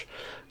such.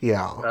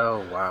 Yeah.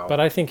 Oh, wow. But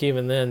I think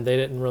even then they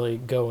didn't really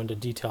go into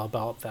detail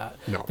about that.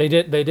 No. They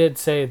did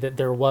say that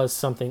there was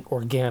something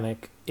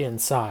organic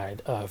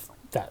inside of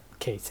that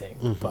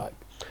casing, but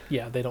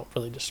yeah, they don't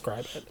really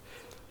describe it.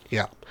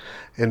 Yeah.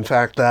 In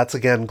fact, that's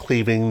again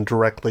cleaving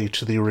directly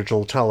to the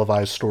original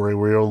televised story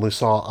where you only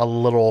saw a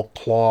little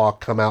claw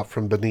come out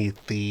from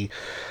beneath the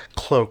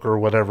cloak or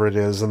whatever it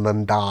is and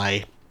then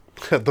die.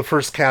 The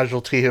first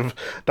casualty of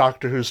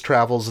Doctor Who's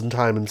travels in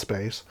time and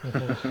space.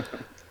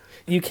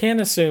 You can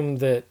assume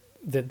that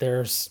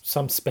there's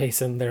some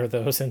space in there,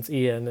 though, since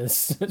Ian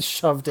is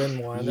shoved in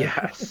one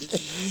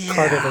yes. and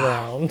carted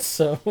around,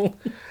 so...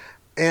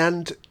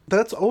 And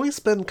that's always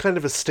been kind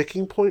of a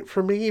sticking point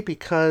for me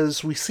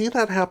because we see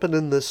that happen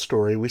in this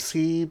story. We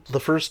see the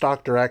first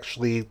Doctor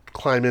actually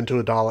climb into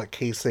a Dalek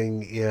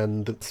casing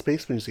in the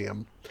Space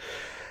Museum.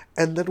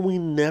 And then we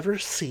never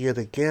see it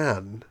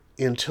again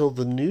until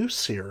the new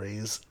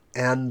series.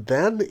 And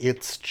then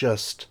it's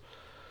just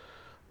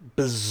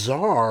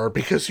bizarre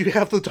because you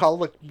have the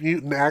Dalek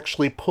mutant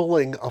actually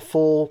pulling a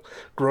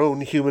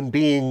full-grown human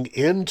being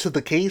into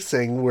the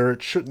casing where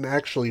it shouldn't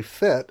actually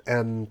fit,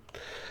 and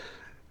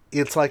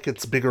it's like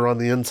it's bigger on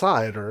the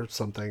inside or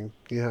something.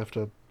 You have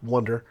to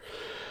wonder.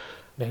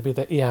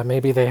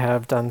 Maybe they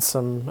have done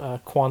some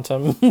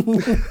quantum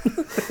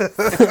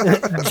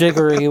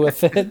jiggery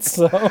with it.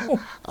 So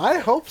I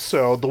hope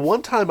so. The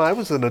one time I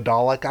was in a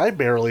Dalek, I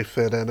barely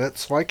fit in it,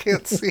 so I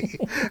can't see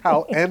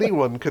how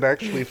anyone could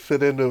actually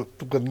fit into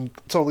it when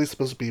it's only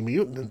supposed to be a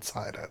mutant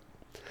inside it.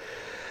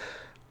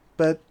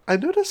 But I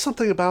noticed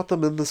something about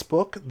them in this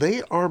book.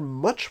 They are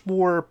much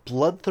more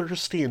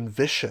bloodthirsty and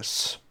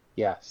vicious.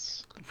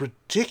 Yes.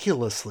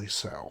 Ridiculously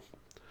so.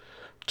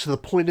 To the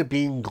point of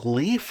being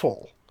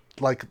gleeful.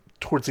 Like,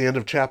 towards the end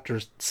of chapter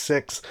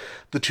 6,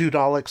 the two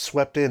Daleks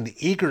swept in,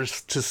 eager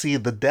to see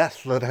the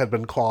death that had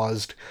been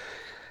caused.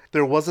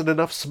 There wasn't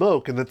enough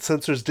smoke, and its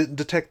sensors didn't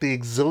detect the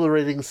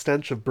exhilarating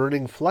stench of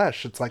burning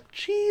flesh. It's like,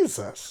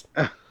 Jesus.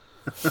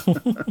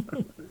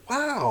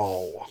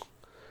 Wow.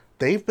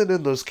 They've been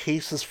in those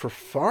cases for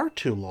far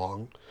too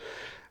long.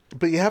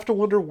 But you have to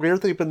wonder where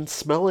they've been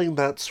smelling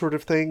that sort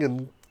of thing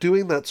and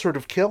doing that sort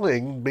of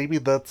killing. Maybe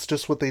that's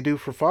just what they do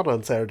for fun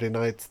on Saturday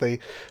nights. They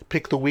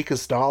pick the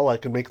weakest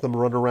Dalek and make them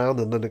run around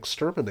and then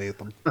exterminate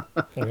them.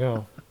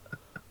 Yeah.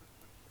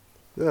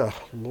 Ugh,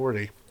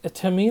 lordy.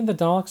 To me, the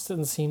Daleks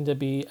didn't seem to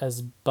be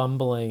as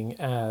bumbling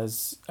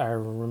as I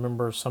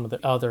remember some of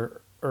the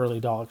other early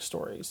Dalek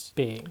stories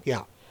being.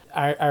 Yeah.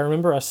 I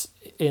remember us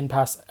in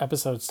past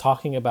episodes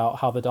talking about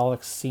how the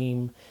Daleks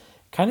seem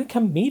kind of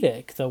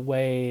comedic, the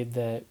way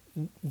that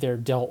they're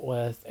dealt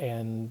with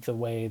and the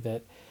way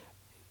that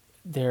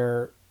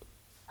they're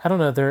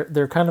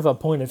kind of a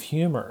point of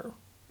humor.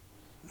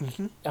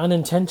 Mm-hmm.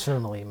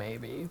 Unintentionally,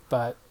 maybe,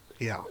 but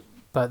yeah.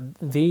 But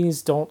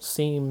these don't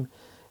seem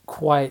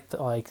quite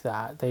like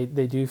that. They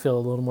do feel a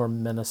little more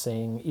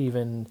menacing,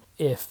 even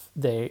if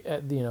they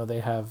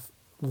have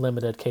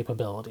limited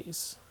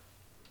capabilities.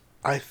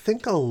 I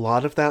think a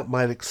lot of that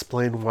might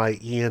explain why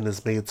Ian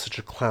is made such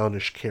a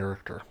clownish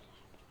character.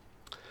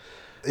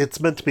 It's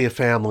meant to be a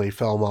family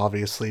film,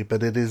 obviously,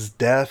 but it is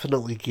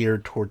definitely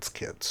geared towards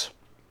kids.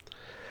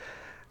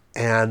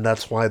 And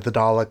that's why the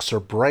Daleks are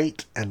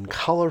bright and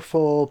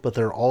colorful, but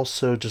they're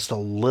also just a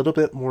little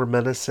bit more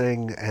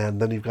menacing, and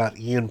then you've got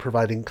Ian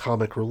providing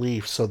comic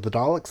relief, so the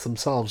Daleks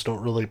themselves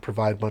don't really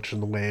provide much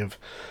in the way of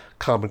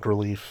comic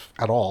relief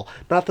at all.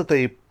 Not that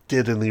they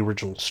did in the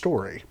original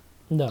story.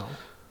 No.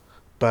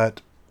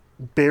 But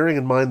bearing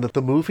in mind that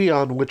the movie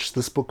on which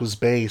this book was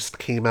based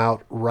came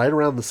out right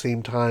around the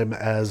same time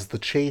as The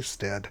Chase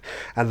did,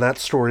 and that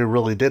story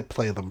really did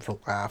play them for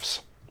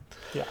laughs.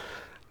 Yeah.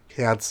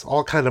 Yeah, it's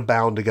all kind of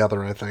bound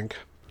together, I think.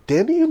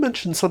 Danny, you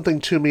mentioned something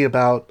to me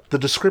about the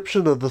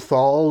description of the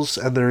Thals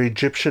and their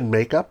Egyptian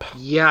makeup.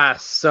 Yeah,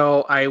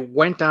 so I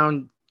went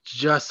down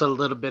just a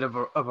little bit of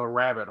a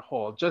rabbit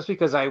hole, just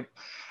because I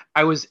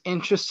was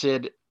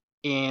interested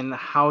in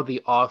how the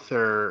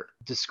author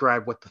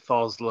described what the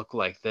Thals look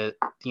like. That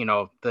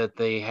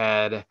they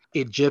had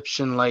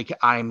Egyptian-like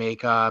eye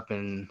makeup,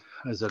 and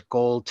there's a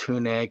gold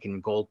tunic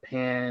and gold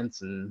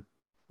pants and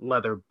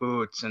leather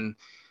boots, and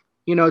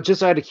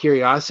just out of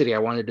curiosity, I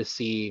wanted to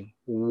see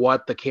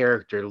what the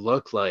character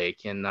looked like,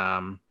 and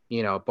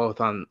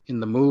both in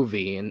the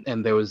movie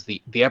and there was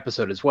the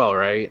episode as well,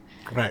 right?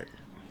 Right.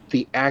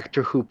 The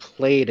actor who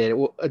played it,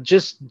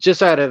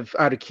 just out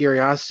of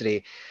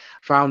curiosity,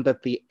 found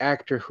that the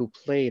actor who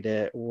played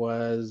it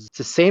was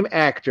the same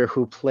actor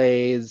who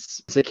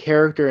plays the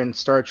character in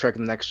Star Trek: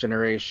 The Next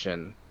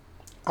Generation.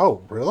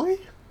 Oh, really?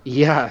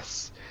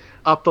 Yes.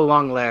 Up the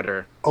Long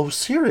Ladder. Oh,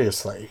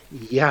 seriously?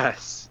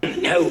 Yes.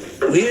 Now,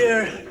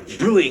 we're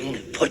brewing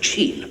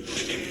poachine,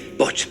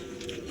 but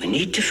we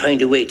need to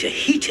find a way to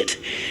heat it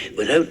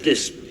without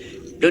this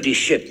bloody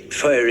ship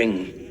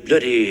firing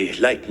bloody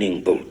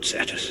lightning bolts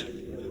at us.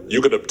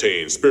 You can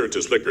obtain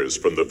spirituous liquors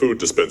from the food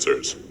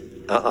dispensers.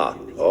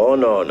 Oh,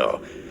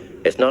 no.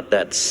 It's not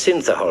that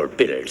synthahol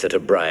bilge that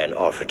O'Brien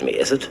offered me,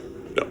 is it?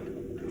 No.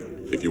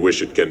 If you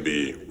wish, it can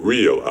be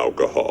real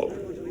alcohol.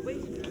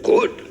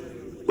 Good.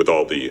 With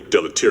all the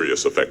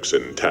deleterious effects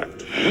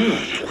intact.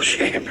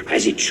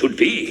 As it should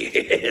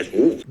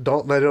be.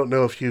 Dalton, I don't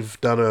know if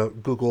you've done a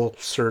Google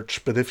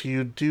search, but if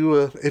you do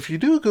a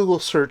Google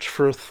search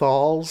for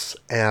Thals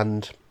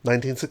and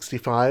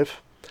 1965,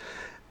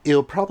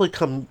 it'll probably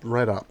come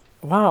right up.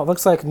 Wow, it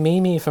looks like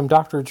Mimi from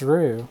Dr.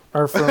 Drew.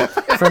 Or from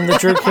the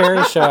Drew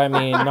Carey Show, I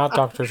mean, not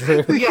Dr.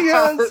 Drew.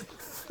 Yes!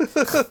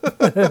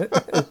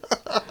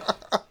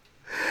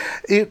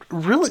 It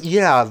really,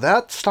 yeah,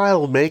 that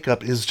style of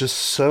makeup is just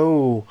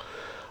so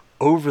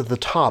over the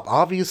top.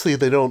 Obviously,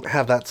 they don't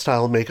have that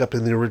style of makeup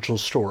in the original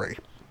story,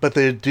 but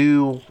they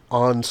do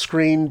on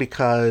screen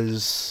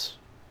because,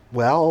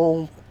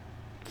 well,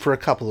 for a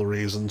couple of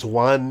reasons.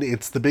 One,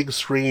 it's the big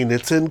screen,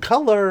 it's in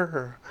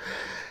color.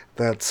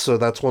 That's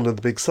one of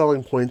the big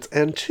selling points.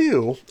 And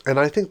two, and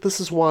I think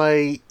this is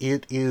why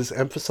it is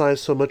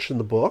emphasized so much in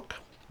the book,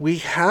 we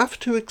have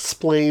to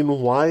explain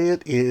why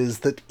it is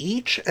that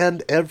each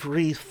and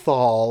every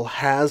Thal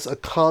has a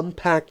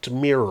compact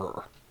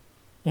mirror.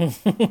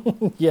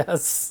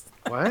 Yes.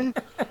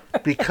 What?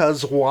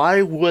 Because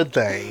why would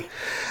they?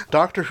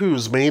 Doctor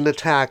Who's main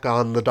attack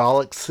on the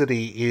Dalek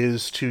City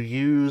is to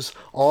use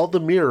all the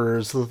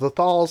mirrors that the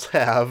Thals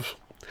have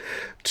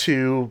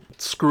to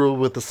screw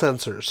with the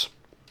sensors.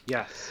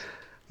 Yes.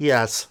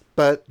 Yes,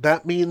 but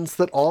that means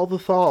that all the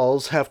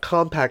Thals have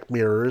compact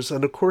mirrors,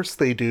 and of course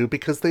they do,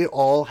 because they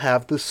all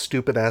have this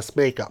stupid-ass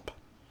makeup.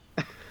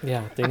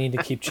 Yeah, they need to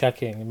keep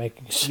checking and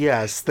making sure.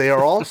 Yes, they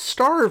are all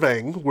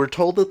starving. We're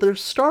told that they're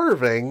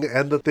starving,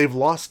 and that they've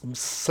lost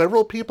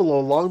several people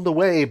along the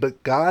way,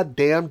 but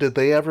goddamn did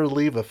they ever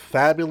leave a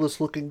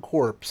fabulous-looking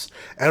corpse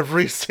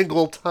every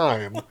single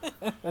time.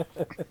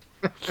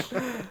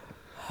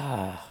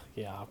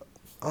 Yeah.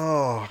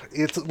 Oh,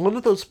 it's one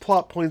of those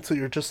plot points that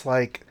you're just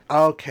like,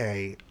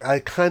 okay, I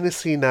kind of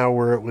see now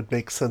where it would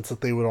make sense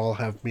that they would all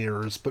have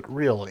mirrors, but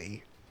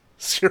really?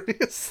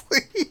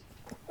 Seriously?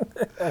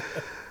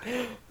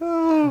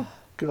 Oh,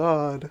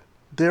 God.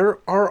 There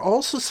are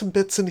also some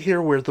bits in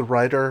here where the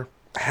writer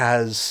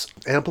has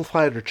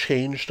amplified or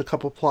changed a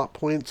couple plot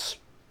points,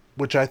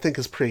 which I think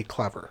is pretty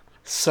clever.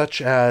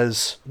 Such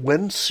as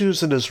when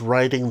Susan is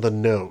writing the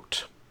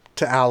note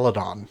to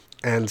Aladon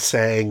and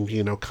saying,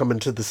 come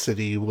into the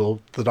city, the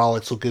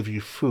Daleks will give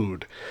you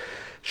food.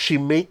 She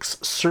makes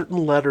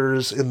certain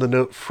letters in the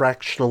note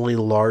fractionally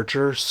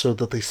larger so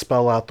that they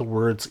spell out the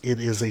words, "It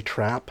is a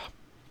trap."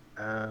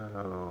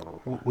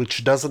 Oh.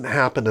 Which doesn't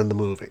happen in the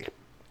movie.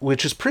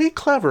 Which is pretty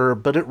clever,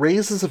 but it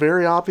raises a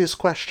very obvious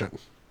question.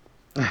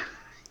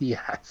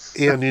 Yes.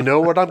 And you know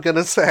what I'm going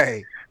to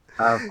say.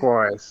 Of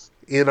course.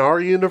 In our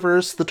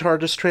universe, the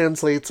TARDIS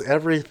translates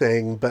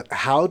everything, but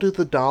how do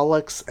the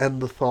Daleks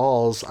and the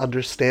Thals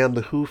understand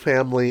the Who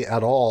family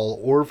at all,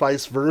 or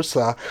vice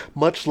versa,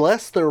 much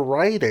less their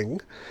writing,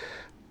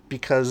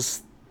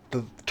 because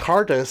the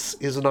TARDIS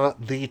is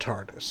not the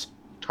TARDIS.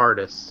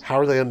 TARDIS. How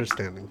are they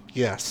understanding?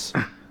 Yes.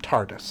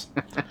 TARDIS.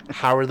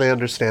 How are they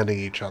understanding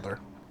each other?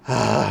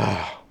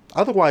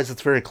 Otherwise,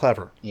 it's very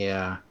clever.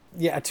 Yeah.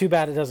 Yeah, too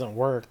bad it doesn't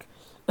work.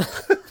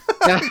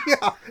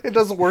 Yeah, it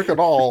doesn't work at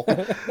all.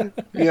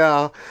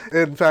 Yeah.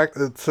 In fact,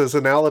 it says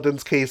in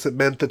Aladin's case, it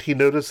meant that he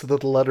noticed that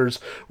the letters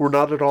were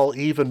not at all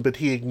even, but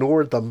he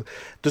ignored them,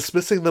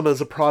 dismissing them as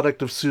a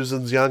product of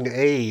Susan's young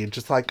age.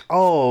 It's like,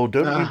 oh,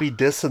 don't you be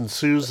dissing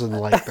Susan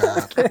like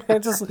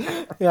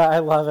that. Yeah, I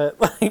love it.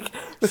 Like,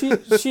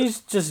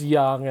 she's just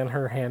young and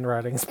her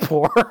handwriting's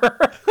poor.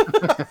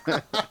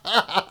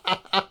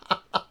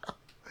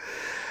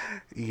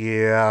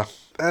 Yeah.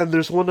 And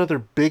there's one other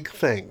big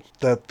thing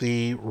that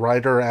the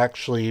writer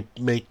actually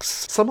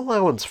makes some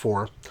allowance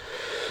for.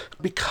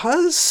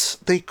 Because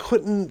they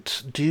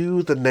couldn't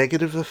do the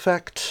negative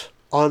effect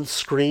on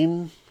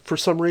screen for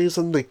some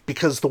reason,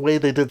 because the way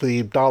they did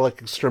the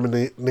Dalek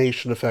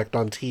extermination effect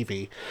on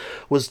TV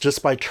was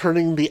just by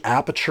turning the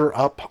aperture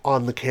up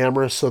on the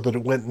camera so that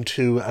it went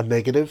into a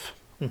negative.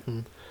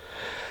 Mm-hmm.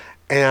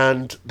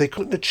 And they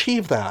couldn't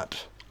achieve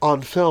that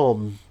on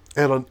film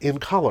and in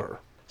color.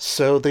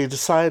 So they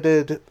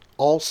decided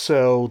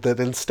also that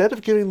instead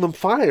of giving them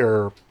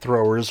fire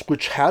throwers,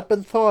 which had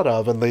been thought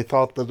of, and they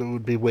thought that it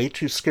would be way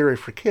too scary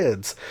for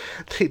kids,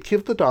 they'd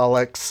give the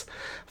Daleks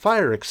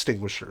fire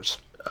extinguishers.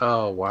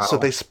 Oh, wow. So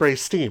they spray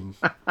steam.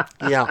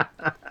 Yeah.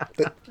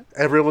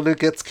 Everyone who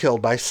gets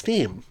killed by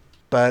steam.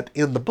 But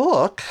in the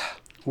book,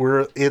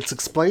 where it's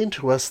explained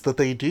to us that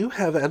they do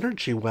have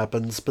energy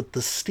weapons, but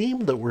the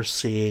steam that we're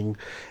seeing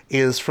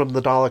is from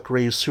the Dalek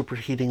rays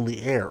superheating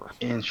the air.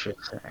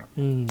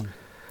 Interesting.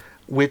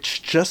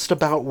 Which just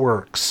about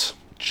works.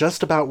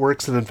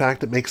 And in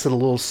fact, it makes it a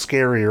little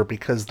scarier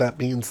because that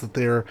means that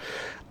their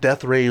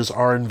death rays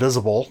are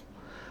invisible,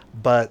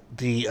 but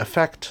the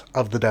effect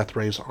of the death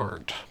rays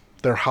aren't.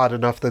 They're hot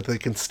enough that they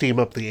can steam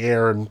up the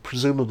air and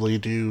presumably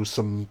do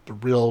some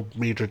real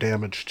major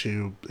damage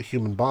to a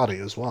human body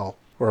as well.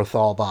 Or a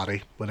Thal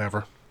body,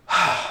 whatever.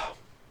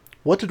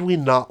 What did we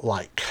not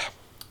like?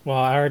 Well,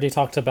 I already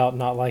talked about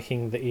not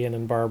liking the Ian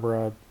and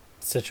Barbara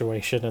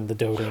situation and the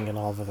doting and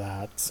all of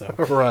that. So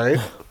right.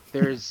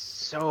 There's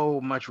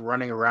so much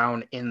running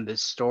around in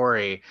this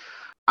story.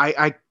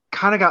 I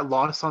kind of got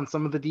lost on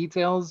some of the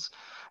details.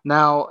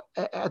 Now,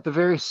 at the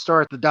very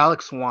start, the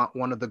Daleks want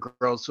one of the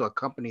girls to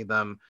accompany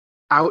them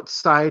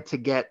outside to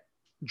get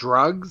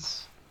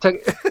drugs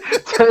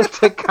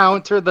to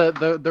counter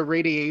the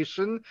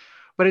radiation.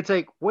 But it's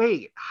like,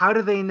 wait, how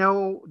do they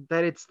know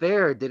that it's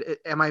there?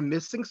 Am I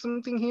missing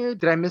something here?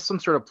 Did I miss some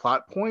sort of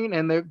plot point?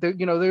 And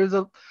there's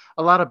a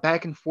lot of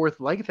back and forth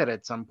like that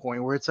at some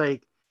point where it's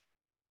like,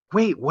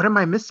 wait, what am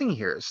I missing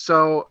here?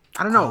 So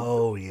I don't know.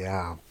 Oh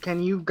yeah.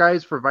 Can you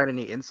guys provide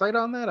any insight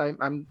on that?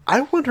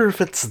 I wonder if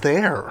it's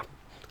there.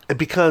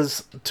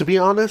 Because, to be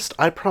honest,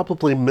 I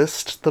probably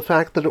missed the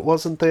fact that it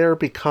wasn't there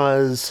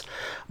because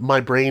my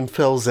brain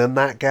fills in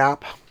that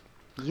gap.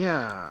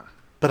 Yeah.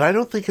 But I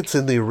don't think it's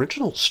in the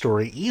original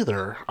story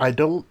either. I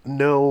don't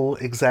know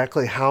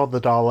exactly how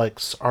the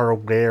Daleks are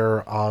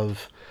aware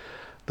of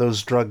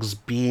those drugs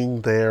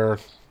being there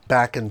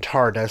back in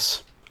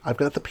TARDIS. I've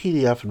got the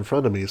PDF in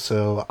front of me,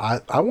 so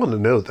I want to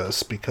know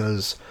this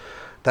because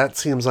that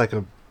seems like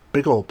a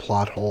big old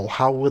plot hole.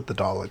 How would the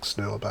Daleks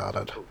know about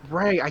it?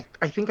 Right.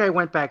 I think I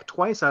went back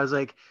twice. I was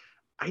like,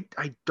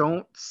 I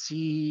don't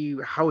see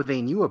how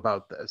they knew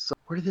about this.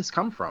 Where did this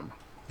come from?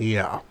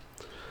 Yeah.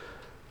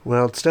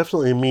 Well, it's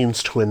definitely a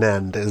means to an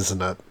end,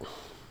 isn't it?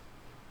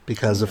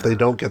 Because if they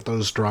don't get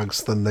those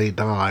drugs, then they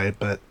die,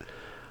 but...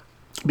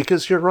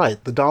 Because you're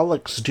right, the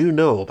Daleks do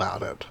know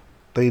about it.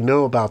 They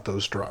know about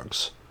those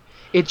drugs.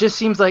 It just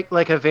seems like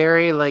a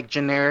very like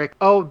generic,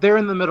 oh, they're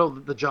in the middle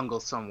of the jungle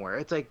somewhere.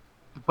 It's like,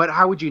 but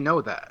how would you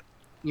know that?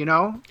 You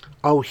know?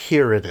 Oh,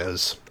 here it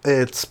is.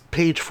 It's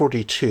page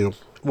 42,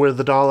 where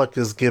the Dalek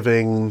is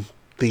giving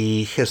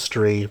the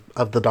history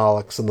of the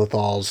Daleks and the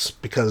Thals,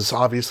 because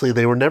obviously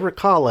they were never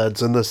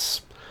Khaleds in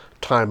this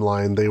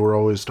timeline. They were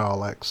always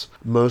Daleks.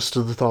 Most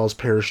of the Thals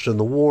perished in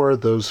the war.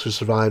 Those who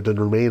survived and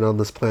remain on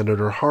this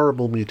planet are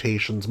horrible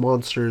mutations,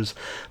 monsters.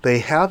 They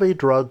have a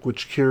drug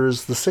which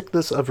cures the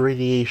sickness of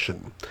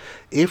radiation.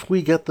 If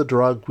we get the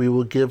drug, we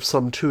will give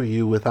some to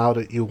you. Without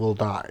it, you will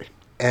die.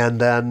 And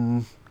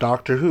then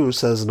Doctor Who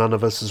says none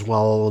of us is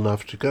well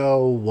enough to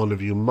go. One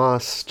of you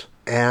must.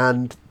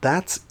 And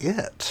that's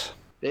it.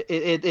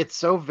 It's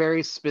so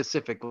very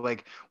specific.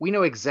 Like, we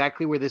know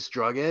exactly where this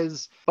drug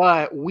is,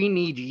 but we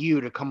need you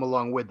to come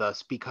along with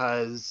us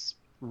because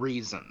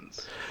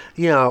reasons.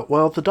 Yeah,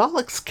 well, the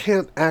Daleks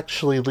can't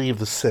actually leave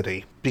the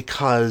city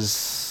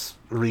because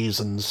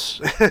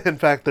reasons. In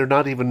fact, they're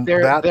not even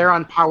they're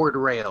on powered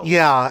rails.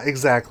 Yeah,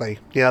 exactly.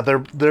 Yeah, they're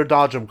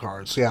Dodgem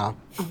cars, yeah.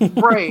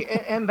 Right,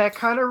 and that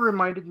kind of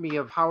reminded me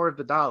of Howard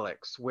the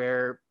Daleks,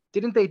 where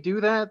didn't they do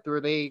that?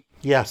 Or they...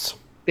 Yes.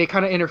 They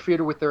kind of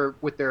interfered with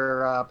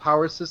their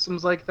power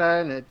systems like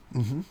that,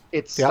 and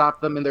it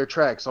stopped them in their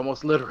tracks,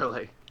 almost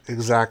literally.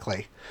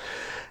 Exactly.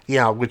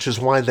 Yeah, which is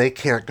why they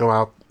can't go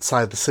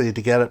outside the city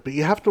to get it. But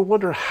you have to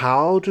wonder,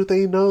 how do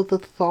they know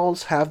that the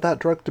Thals have that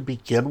drug to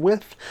begin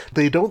with?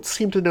 They don't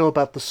seem to know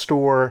about the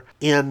store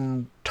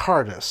in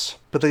TARDIS,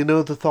 but they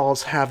know the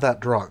Thals have that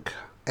drug.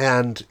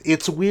 And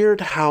it's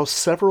weird how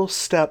several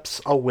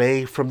steps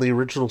away from the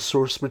original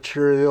source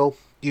material,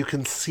 you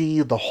can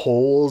see the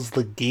holes,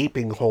 the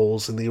gaping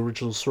holes in the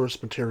original source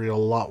material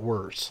a lot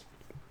worse.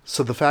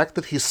 So the fact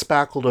that he's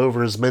spackled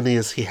over as many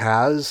as he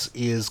has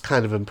is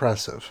kind of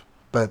impressive,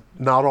 but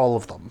not all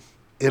of them.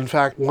 In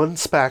fact, one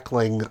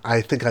spackling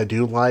I think I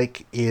do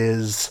like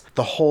is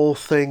the whole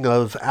thing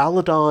of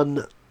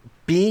Aladon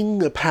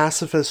being a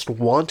pacifist,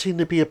 wanting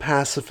to be a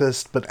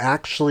pacifist, but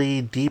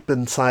actually deep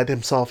inside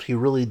himself he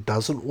really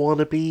doesn't want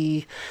to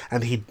be,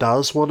 and he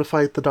does want to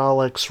fight the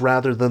Daleks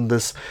rather than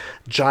this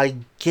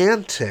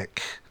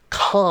gigantic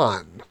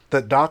con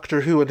that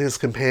Doctor Who and his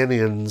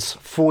companions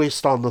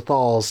foist on the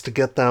Thals to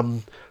get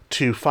them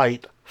to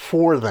fight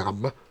for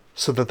them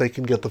so that they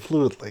can get the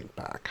fluid link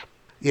back.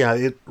 Yeah,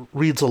 it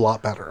reads a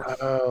lot better.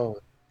 Oh,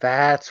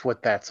 that's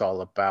what that's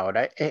all about.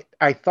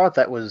 I thought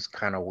that was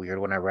kind of weird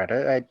when I read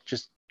it. I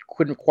just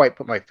couldn't quite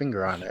put my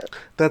finger on it.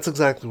 That's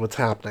exactly what's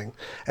happening.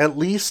 At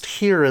least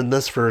here in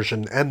this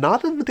version, and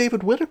not in the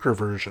David Whittaker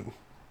version.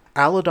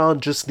 Aladon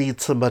just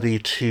needs somebody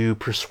to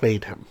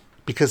persuade him,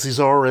 because he's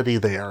already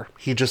there.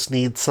 He just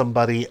needs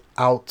somebody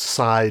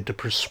outside to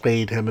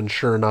persuade him, and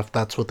sure enough,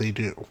 that's what they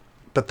do.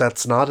 But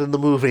that's not in the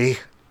movie.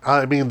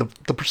 I mean,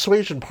 the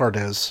persuasion part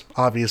is,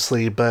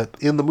 obviously, but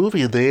in the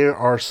movie, they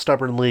are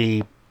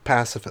stubbornly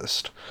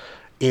pacifist.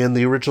 In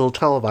the original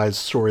televised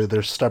story,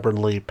 they're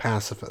stubbornly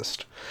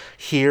pacifist.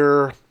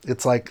 Here,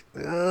 it's like,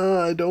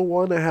 I don't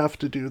want to have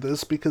to do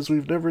this because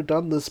we've never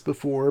done this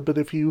before, but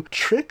if you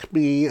trick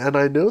me, and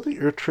I know that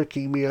you're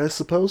tricking me, I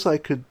suppose I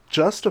could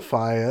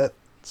justify it.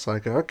 It's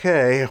like,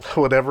 okay,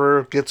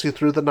 whatever gets you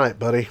through the night,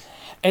 buddy.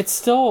 It's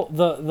still,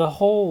 the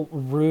whole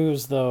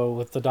ruse, though,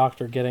 with the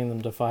Doctor getting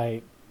them to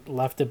fight,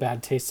 left a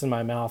bad taste in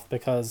my mouth,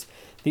 because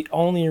the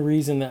only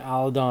reason that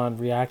Aladon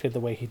reacted the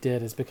way he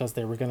did is because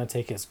they were going to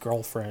take his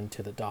girlfriend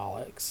to the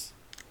Daleks.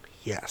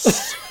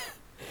 Yes.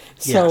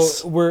 So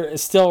yes. We're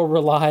still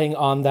relying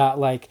on that,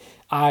 like,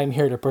 I'm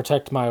here to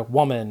protect my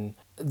woman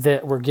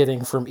that we're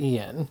getting from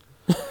Ian.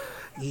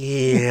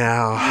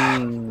 Yeah.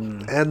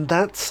 And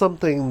that's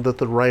something that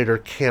the writer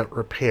can't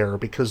repair,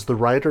 because the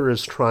writer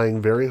is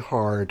trying very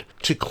hard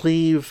to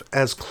cleave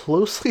as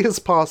closely as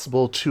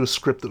possible to a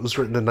script that was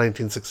written in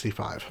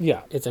 1965.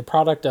 Yeah, it's a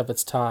product of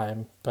its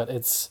time, but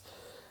it's,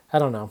 I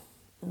don't know.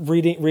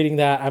 Reading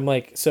that, I'm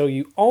like, so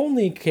you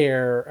only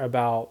care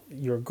about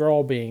your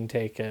girl being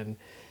taken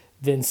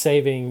than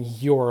saving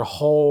your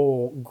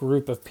whole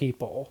group of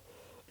people.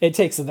 It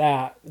takes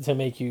that to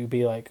make you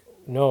be like,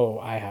 no,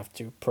 I have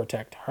to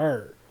protect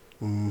her.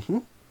 Mm-hmm.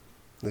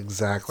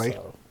 Exactly.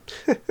 So.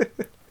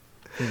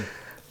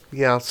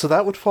 Yeah, so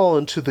that would fall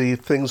into the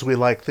things we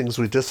like, things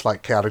we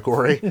dislike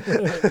category.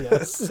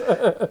 Yes.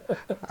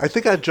 I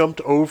think I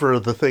jumped over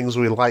the things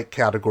we like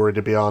category,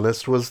 to be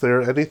honest. Was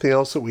there anything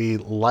else that we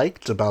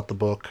liked about the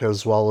book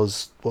as well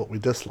as what we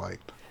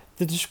disliked?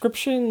 The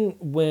description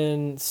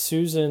when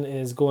Susan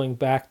is going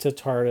back to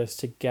TARDIS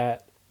to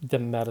get the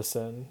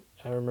medicine,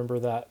 I remember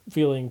that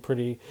feeling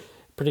pretty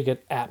good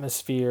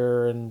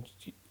atmosphere, and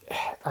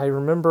I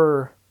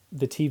remember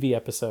the TV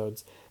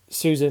episodes,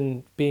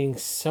 Susan being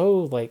so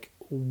like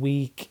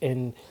weak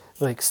and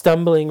like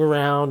stumbling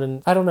around,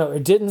 and I don't know,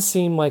 it didn't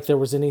seem like there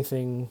was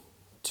anything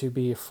to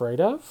be afraid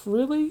of,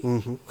 really.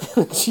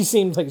 Mm-hmm. She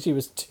seemed like she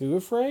was too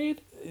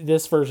afraid.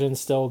 this version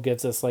still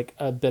gives us like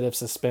a bit of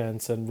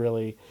suspense and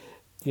really,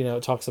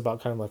 it talks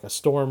about kind of like a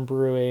storm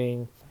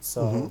brewing.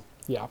 So,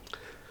 yeah.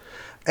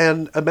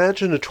 And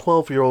imagine a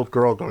 12-year-old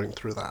girl going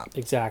through that.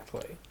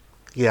 Exactly.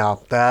 Yeah,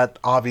 that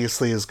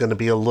obviously is going to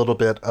be a little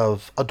bit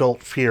of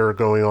adult fear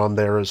going on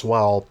there as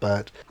well,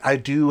 but I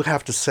do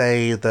have to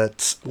say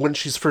that when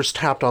she's first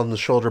tapped on the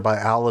shoulder by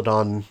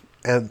Aladon,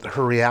 and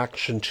her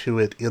reaction to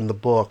it in the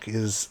book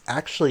is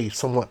actually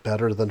somewhat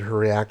better than her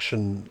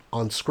reaction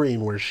on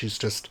screen, where she's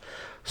just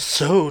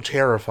so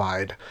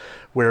terrified.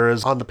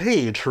 Whereas on the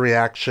page, her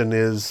reaction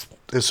is,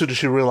 as soon as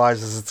she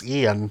realizes it's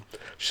Ian,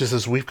 she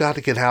says, "We've got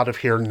to get out of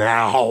here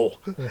now."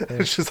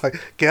 And she's like,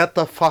 "Get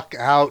the fuck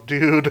out,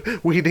 dude.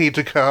 We need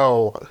to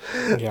go."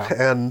 Yeah.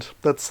 And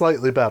that's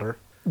slightly better.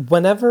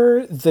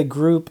 Whenever the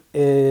group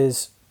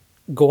is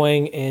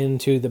going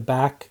into the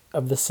back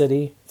of the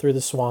city through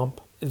the swamp,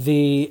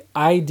 the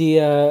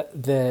idea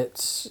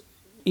that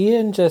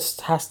Ian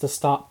just has to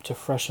stop to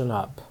freshen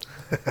up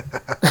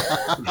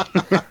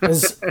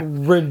is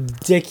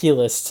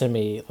ridiculous to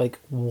me. Like,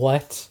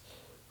 what?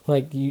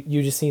 Like,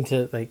 you just need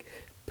to, like,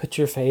 put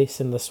your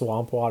face in the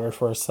swamp water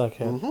for a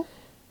second.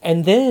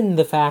 And then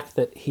the fact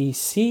that he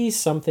sees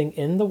something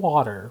in the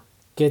water,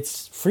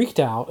 gets freaked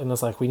out, and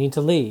is like, we need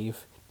to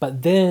leave.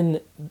 But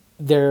then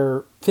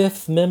their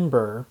fifth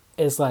member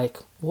is like,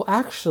 well,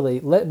 actually,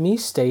 let me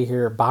stay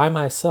here by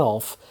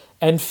myself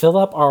and fill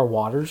up our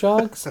water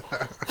jugs.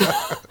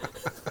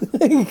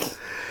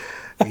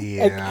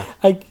 Yeah.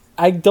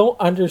 I don't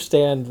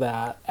understand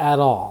that at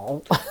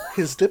all.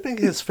 His dipping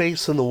his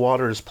face in the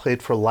water is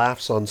played for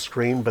laughs on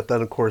screen, but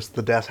then, of course,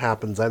 the death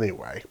happens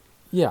anyway.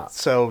 Yeah.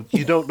 So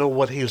you don't know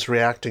what he's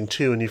reacting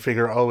to, and you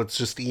figure, oh, it's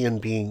just Ian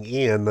being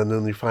Ian, and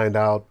then you find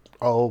out,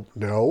 oh,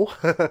 no.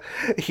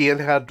 Ian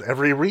had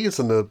every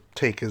reason to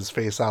take his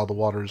face out of the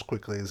water as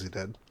quickly as he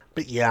did.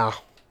 But yeah,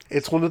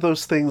 it's one of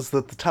those things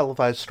that the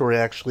televised story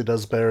actually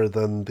does better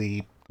than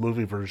the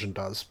movie version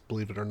does,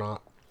 believe it or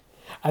not.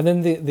 And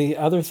then the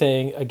other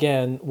thing,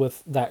 again,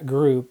 with that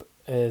group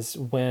is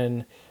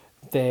when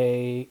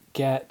they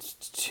get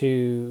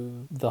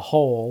to the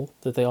hole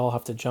that they all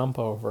have to jump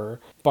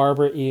over,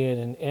 Barbara, Ian,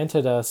 and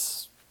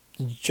Antidus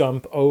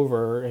jump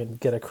over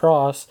and get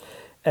across,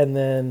 and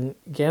then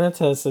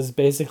Ganatus is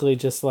basically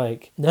just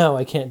like, no,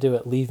 I can't do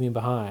it, leave me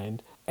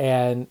behind.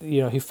 And,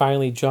 he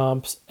finally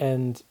jumps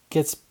and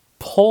gets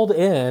pulled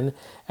in,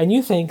 and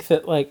you think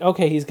that, like,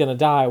 okay, he's gonna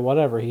die,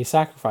 whatever, he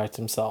sacrificed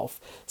himself.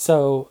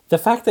 So the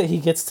fact that he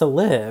gets to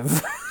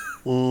live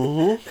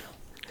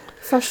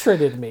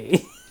frustrated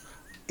me.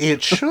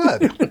 It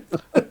should,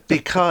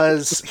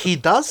 because he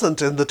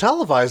doesn't in the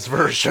televised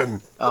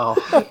version.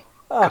 Oh.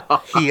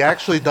 He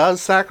actually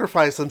does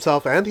sacrifice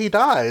himself, and he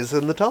dies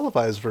in the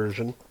televised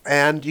version.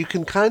 And you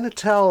can kind of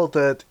tell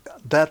that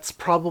that's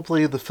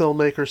probably the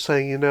filmmaker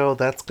saying,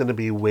 that's going to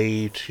be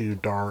way too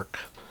dark.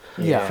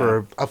 Yeah.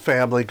 For a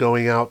family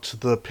going out to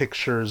the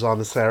pictures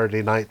on a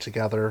Saturday night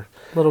together.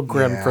 A little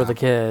grim for the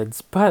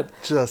kids. But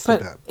a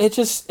bit.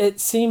 It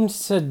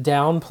seems to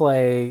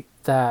downplay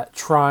that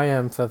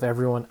triumph of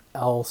everyone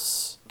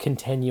else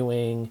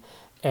continuing,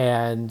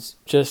 and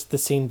just the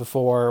scene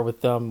before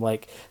with them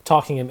like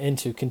talking him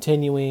into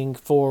continuing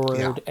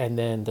forward, and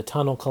then the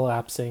tunnel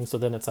collapsing. So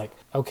then it's like,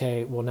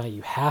 okay, well, now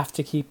you have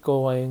to keep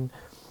going.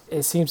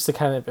 It seems to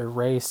kind of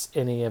erase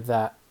any of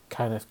that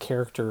kind of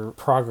character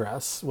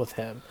progress with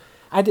him.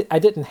 I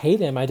didn't hate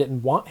him. I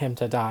didn't want him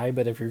to die.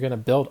 But if you're going to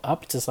build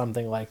up to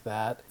something like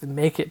that,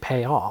 make it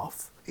pay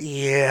off.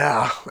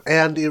 Yeah,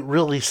 and it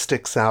really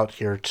sticks out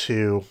here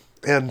too.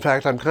 In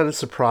fact, I'm kind of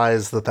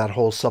surprised that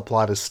whole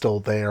subplot is still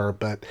there,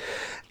 but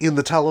in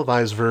the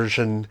televised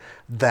version,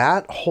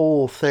 that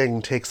whole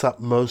thing takes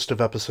up most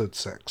of episode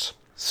 6.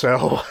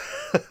 So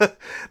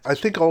I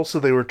think also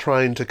they were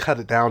trying to cut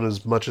it down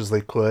as much as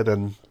they could,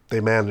 and they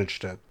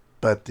managed it.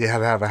 But you had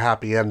to have a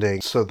happy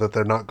ending so that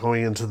they're not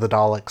going into the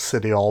Dalek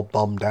City all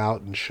bummed out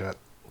and shit.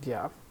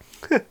 Yeah.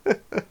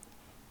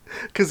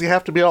 Because you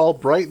have to be all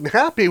bright and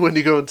happy when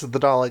you go into the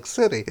Dalek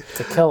City.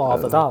 To kill all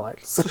the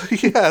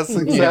Daleks. Yes,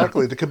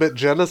 exactly. To commit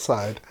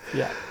genocide.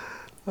 Yeah.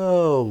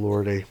 Oh,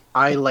 lordy.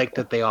 I like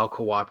that they all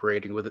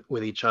cooperating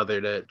with each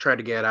other to try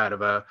to get out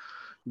of a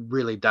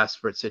really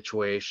desperate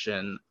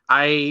situation.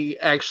 I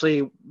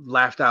actually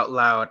laughed out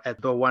loud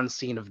at the one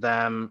scene of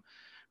them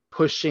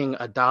pushing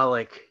a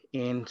Dalek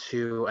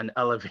into an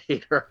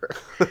elevator.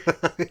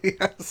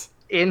 Yes.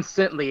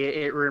 Instantly,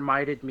 it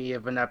reminded me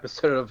of an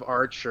episode of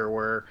Archer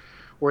where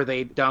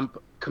they dump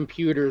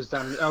computers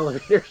down an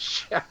elevator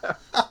shaft.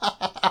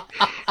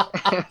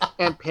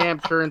 And Pam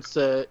turns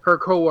to her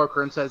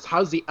coworker and says,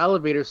 "How's the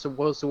elevator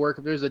supposed to work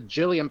if there's a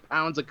jillion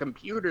pounds of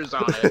computers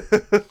on it?"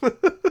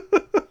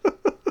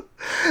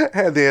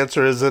 And the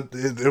answer is it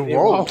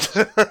won't.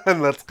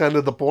 And that's kind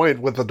of the point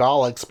with the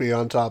Daleks being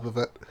on top of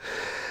it.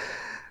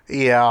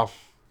 Yeah,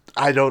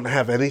 I don't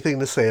have anything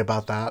to say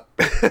about that.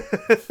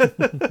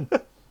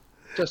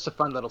 Just a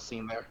fun little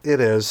scene there. It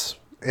is.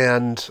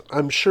 And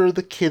I'm sure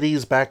the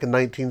kiddies back in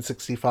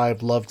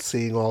 1965 loved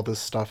seeing all this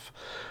stuff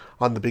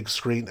on the big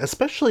screen,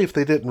 especially if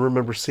they didn't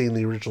remember seeing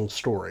the original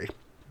story,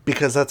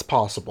 because that's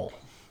possible.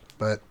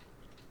 but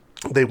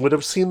they would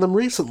have seen them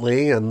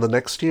recently, and the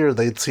next year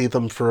they'd see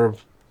them for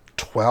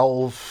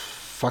 12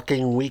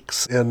 fucking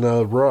weeks in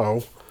a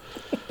row.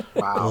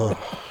 Wow.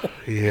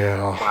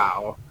 Yeah.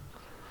 Wow.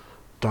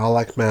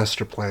 Dalek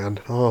master plan.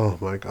 Oh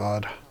my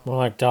god. More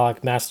like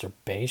Dalek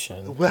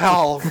masturbation.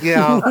 Well,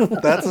 yeah,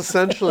 that's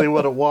essentially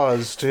what it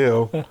was,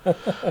 too.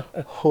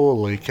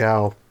 Holy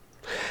cow.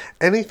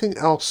 Anything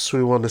else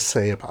we want to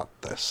say about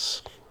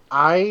this?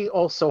 I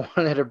also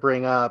wanted to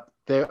bring up,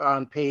 there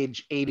on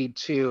page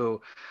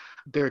 82,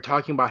 they're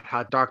talking about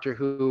how Doctor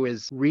Who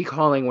is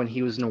recalling when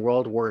he was in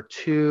World War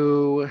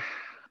II.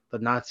 The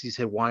Nazis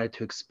had wanted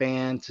to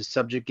expand, to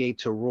subjugate,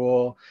 to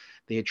rule.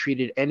 They had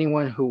treated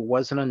anyone who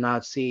wasn't a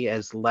Nazi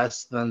as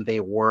less than they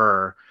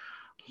were.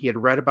 He had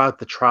read about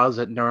the trials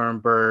at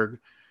Nuremberg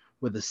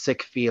with a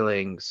sick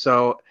feeling.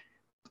 So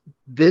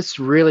this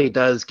really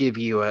does give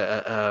you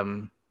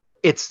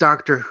it's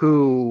Doctor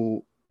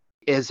Who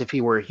as if he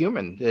were a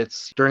human.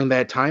 It's during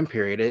that time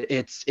period.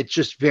 It's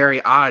just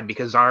very odd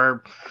because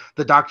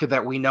the Doctor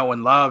that we know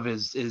and love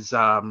is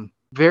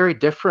very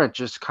different,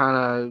 just kind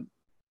of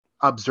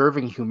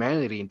observing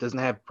humanity and doesn't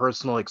have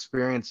personal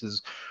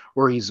experiences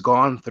where he's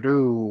gone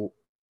through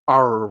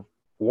our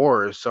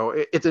wars. So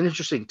it's an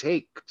interesting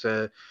take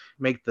to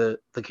make the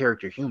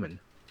character human.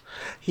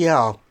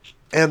 Yeah,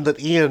 and that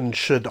Ian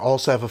should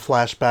also have a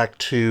flashback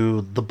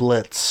to the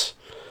Blitz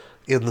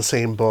in the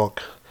same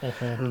book.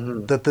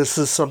 Mm-hmm. That this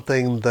is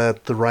something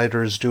that the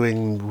writer is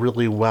doing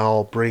really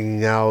well,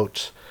 bringing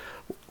out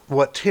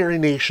what Terry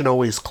Nation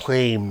always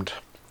claimed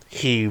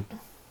he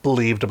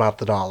believed about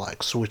the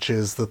Daleks, which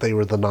is that they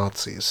were the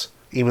Nazis.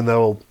 Even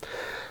though,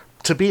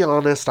 to be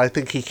honest, I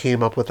think he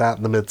came up with that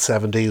in the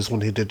mid-70s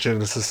when he did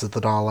Genesis of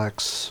the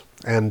Daleks,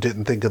 and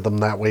didn't think of them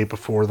that way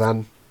before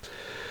then.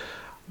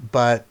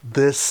 But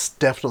this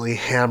definitely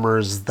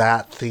hammers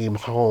that theme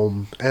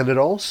home, and it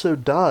also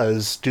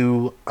does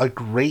do a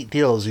great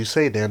deal, as you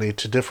say, Danny,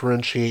 to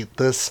differentiate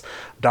this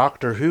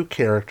Doctor Who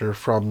character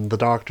from the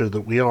Doctor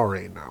that we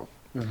already know.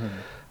 Mm-hmm.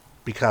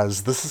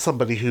 Because this is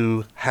somebody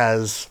who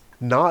has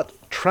not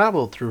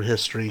traveled through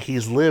history,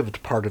 he's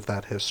lived part of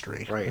that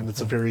history. Right. And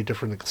it's a very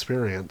different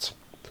experience.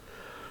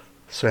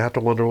 So I have to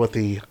wonder what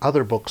the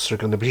other books are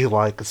going to be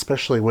like,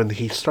 especially when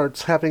he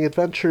starts having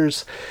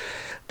adventures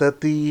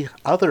that the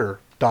other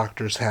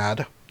Doctors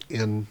had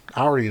in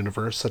our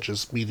universe, such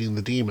as meeting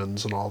the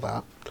demons and all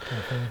that.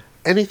 Mm-hmm.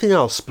 Anything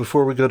else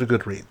before we go to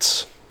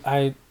Goodreads?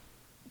 I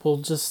will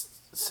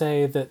just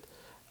say that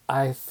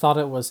I thought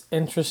it was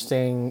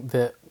interesting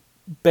that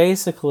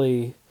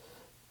basically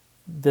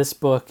this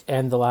book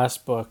and the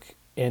last book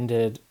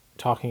ended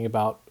talking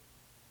about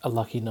a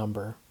lucky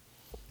number.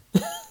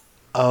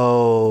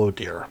 Oh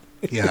dear.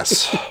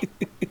 Yes.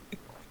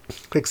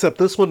 Except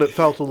this one, it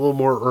felt a little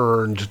more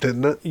earned,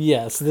 didn't it?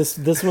 Yes,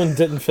 this one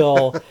didn't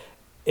feel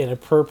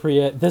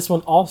inappropriate. This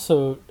one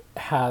also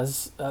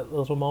has a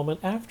little moment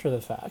after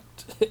the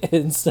fact,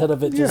 instead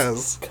of it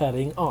just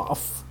cutting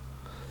off.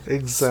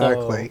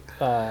 Exactly.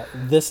 So,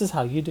 this is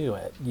how you do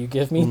it. You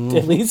give me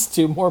at least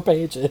 2 more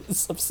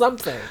pages of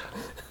something.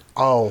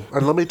 Oh,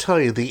 and let me tell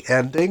you, the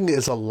ending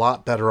is a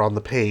lot better on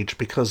the page,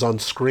 because on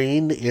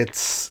screen,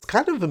 it's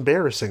kind of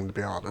embarrassing, to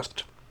be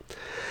honest.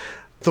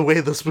 The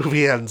way this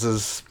movie ends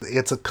is,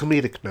 it's a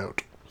comedic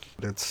note.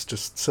 It's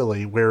just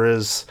silly,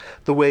 whereas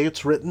the way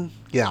it's written,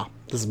 yeah,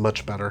 this is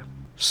much better.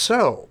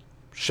 So,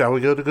 shall we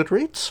go to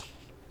Goodreads?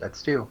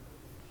 Let's do.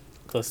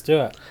 Let's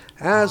do it.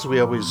 As we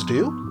always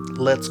do,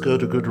 let's go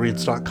to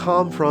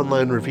Goodreads.com for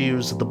online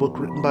reviews of the book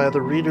written by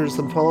other readers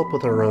and follow up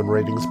with our own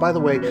ratings. By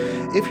the way,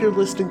 if you're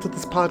listening to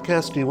this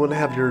podcast and you want to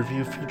have your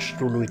review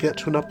featured when we get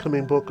to an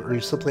upcoming book, or you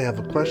simply have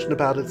a question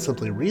about it,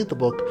 simply read the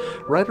book,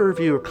 write a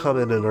review or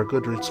comment in our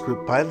Goodreads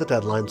group by the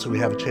deadline so we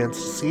have a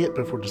chance to see it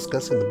before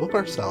discussing the book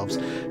ourselves.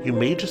 You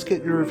may just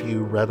get your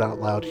review read out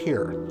loud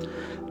here.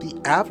 The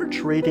average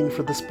rating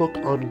for this book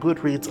on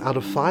Goodreads out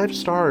of 5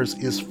 stars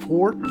is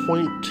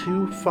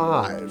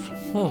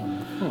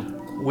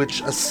 4.25,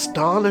 which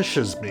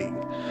astonishes me.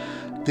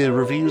 The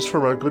reviews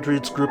from our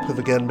Goodreads group have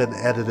again been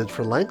edited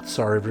for length.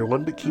 Sorry,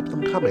 everyone, but keep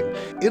them coming.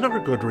 In our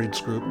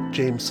Goodreads group,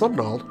 James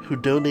Sumnall, who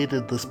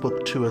donated this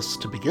book to us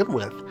to begin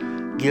with,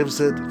 gives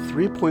it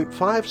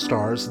 3.5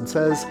 stars and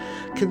says,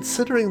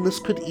 considering this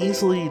could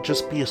easily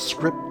just be a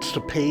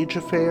script-to-page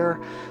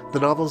affair, the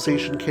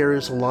novelization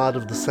carries a lot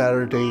of the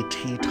Saturday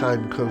tea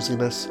time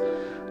coziness.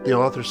 The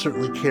author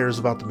certainly cares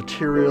about the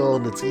material,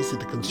 and it's easy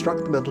to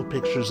construct the mental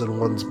pictures in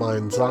one's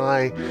mind's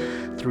eye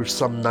through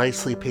some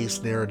nicely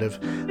paced narrative.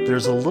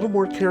 There's a little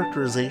more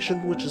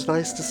characterization, which is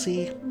nice to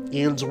see.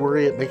 Ian's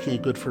worry at making a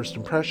good first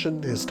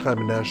impression, his time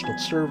in national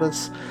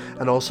service,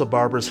 and also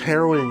Barbara's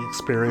harrowing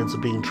experience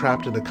of being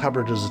trapped in a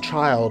cupboard as a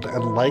child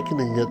and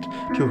likening it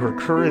to her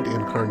current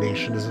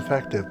incarnation is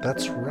effective.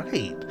 That's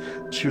right.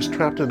 She was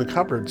trapped in a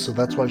cupboard, so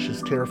that's why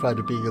she's terrified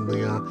of being in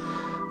the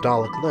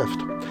Dalek Lift.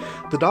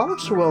 The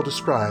Daleks are well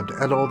described,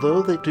 and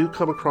although they do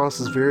come across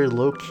as very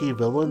low-key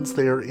villains,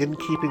 they are in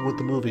keeping with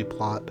the movie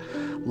plot.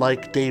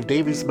 Like Dave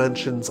Davies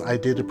mentions, I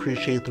did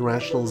appreciate the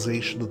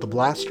rationalization of the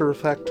blaster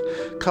effect.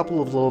 A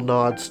couple of little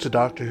nods to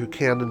Doctor Who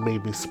canon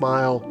made me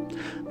smile.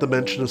 The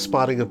mention of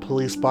spotting a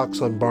police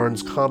box on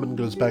Barnes Common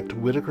goes back to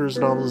Whittaker's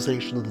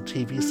novelization of the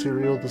TV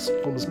serial this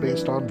film is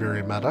based on,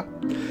 very meta.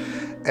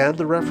 And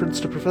the reference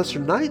to Professor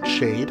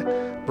Nightshade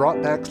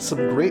brought back some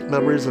great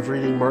memories of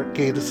reading Mark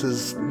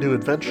Gatiss' New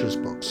Adventures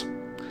books.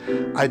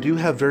 I do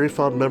have very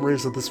fond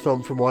memories of this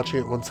film from watching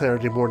it one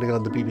Saturday morning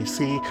on the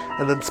BBC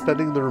and then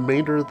spending the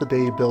remainder of the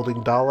day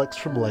building Daleks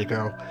from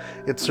Lego.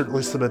 It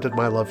certainly cemented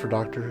my love for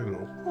Doctor Who.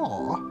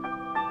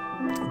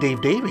 Aww.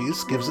 Dave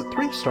Davies gives it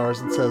 3 stars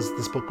and says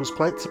this book was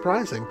quite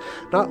surprising,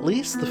 not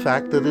least the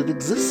fact that it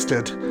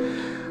existed.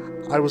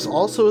 I was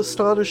also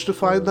astonished to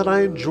find that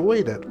I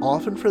enjoyed it,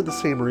 often for the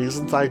same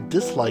reasons I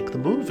dislike the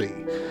movie.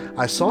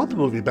 I saw the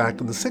movie back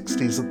in the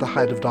 60s at the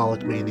height of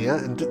Dalek Mania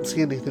and didn't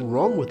see anything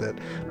wrong with it,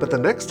 but the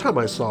next time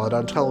I saw it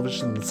on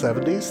television in the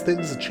 70s,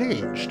 things had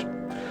changed.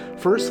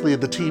 Firstly,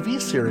 the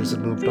TV series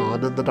had moved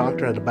on, and the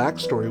Doctor had a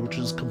backstory which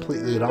was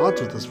completely at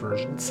odds with this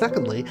version.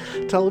 Secondly,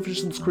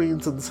 television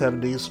screens in the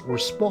 70s were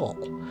small.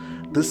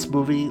 This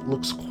movie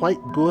looks quite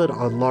good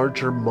on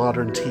larger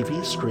modern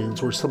TV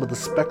screens where some of the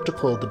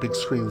spectacle of the big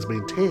screens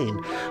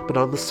maintained, but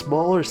on the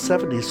smaller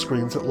 70s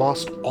screens it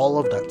lost all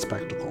of that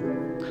spectacle.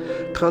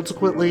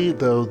 Consequently,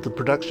 though the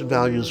production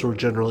values were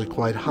generally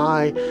quite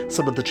high,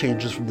 some of the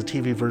changes from the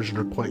TV version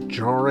are quite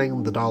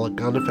jarring. The Dalek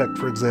gun effect,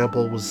 for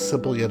example, was a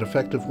simple yet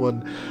effective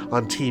one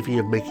on TV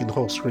of making the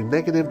whole screen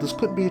negative. This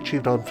couldn't be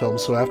achieved on film,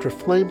 so after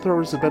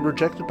flamethrowers had been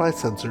rejected by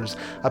censors,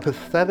 a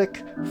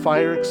pathetic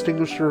fire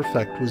extinguisher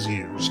effect was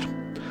used.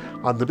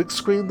 On the big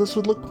screen, this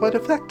would look quite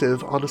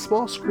effective. On a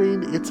small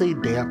screen, it's a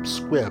damp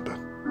squib.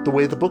 The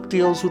way the book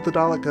deals with the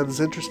Dalek gun is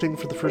interesting.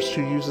 For the first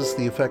 2 uses,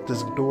 the effect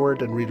is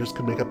ignored, and readers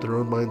can make up their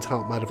own minds how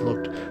it might have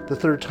looked. The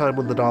third time,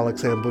 when the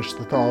Daleks ambush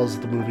the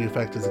Thals, the movie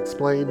effect is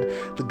explained.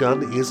 The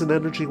gun is an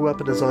energy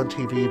weapon as on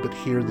TV, but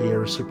here the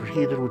air is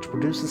superheated, which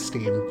produces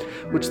steam,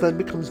 which then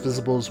becomes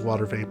visible as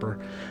water vapor.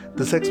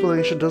 This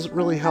explanation doesn't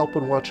really help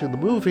when watching the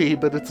movie,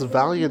 but it's a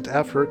valiant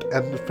effort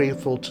and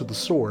faithful to the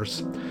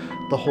source.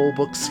 The whole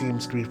book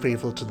seems to be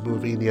faithful to the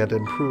movie and yet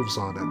improves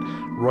on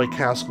it. Roy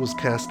Castle was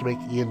cast to make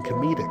Ian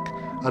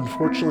comedic.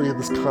 Unfortunately,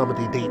 this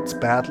comedy dates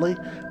badly,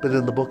 but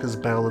in the book is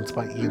balanced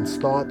by Ian's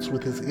thoughts,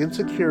 with his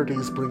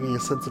insecurities bringing a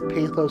sense of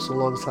pathos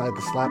alongside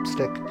the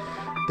slapstick.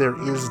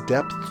 There is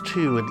depth,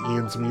 too, in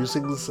Ian's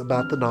musings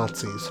about the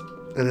Nazis,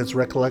 and his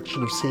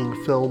recollection of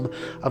seeing film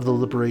of the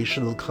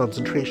liberation of the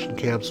concentration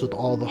camps with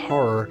all the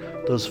horror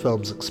those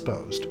films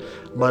exposed.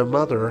 My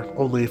mother,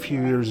 only a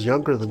few years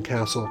younger than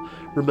Castle,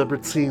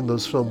 remembered seeing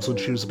those films when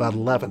she was about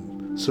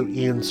 11, so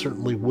Ian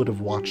certainly would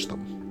have watched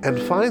them. And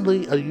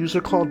finally, a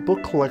user called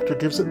Book Collector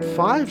gives it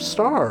 5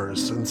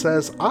 stars and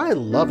says, I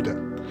loved it.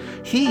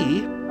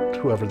 He,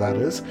 whoever that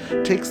is,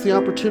 takes the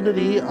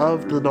opportunity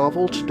of the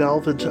novel to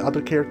delve into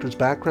other characters'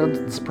 backgrounds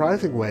in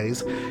surprising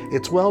ways.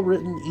 It's well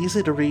written,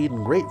 easy to read,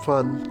 and great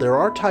fun. There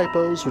are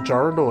typos, which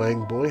are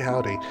annoying, boy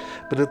howdy,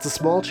 but it's a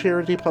small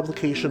charity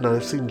publication, and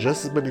I've seen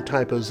just as many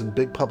typos in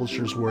big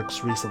publishers'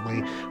 works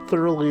recently,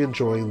 thoroughly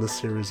enjoying this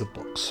series of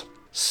books.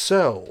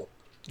 So,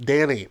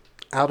 Danny,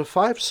 out of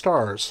 5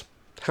 stars,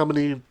 how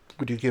many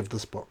would you give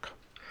this book?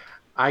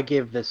 I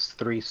give this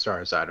 3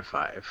 stars out of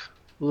 5.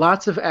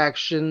 Lots of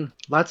action,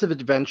 lots of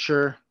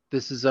adventure.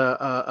 This is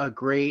a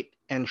great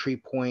entry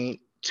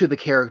point to the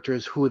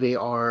characters, who they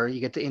are.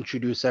 You get to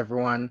introduce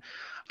everyone,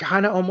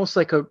 kind of almost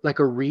like a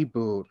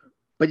reboot,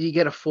 but you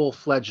get a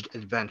full-fledged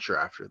adventure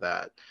after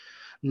that.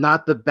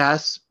 Not the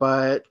best,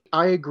 but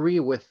I agree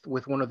with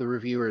one of the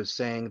reviewers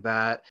saying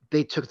that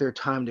they took their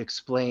time to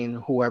explain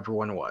who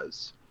everyone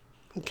was.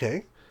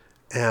 Okay.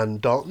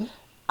 And Dalton?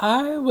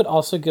 I would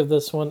also give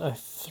this one a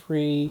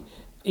 3,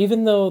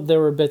 even though there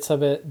were bits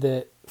of it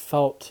that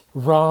felt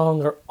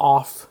wrong or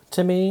off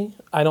to me.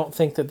 I don't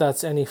think that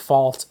that's any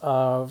fault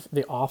of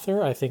the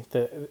author. I think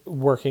that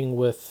working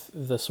with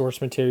the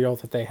source material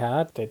that they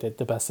had, they did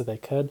the best that they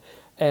could.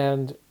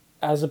 And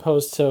as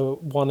opposed to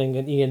wanting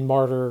an Ian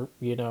Marter,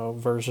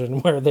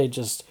 version where they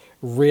just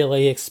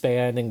really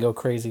expand and go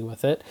crazy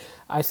with it,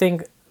 I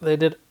think they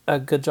did a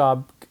good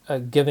job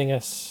giving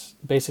us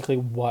basically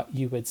what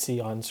you would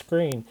see on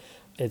screen.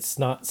 It's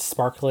not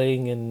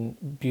sparkling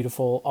and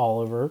beautiful all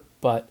over,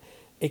 but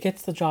it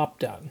gets the job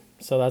done.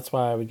 So that's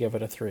why I would give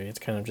it a 3. It's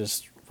kind of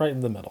just right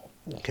in the middle.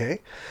 Okay.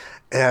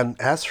 And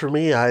as for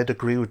me, I'd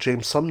agree with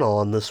James Sumnall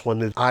on this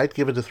one. I'd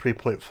give it a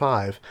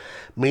 3.5,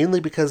 mainly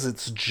because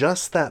it's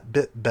just that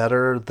bit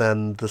better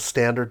than the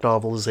standard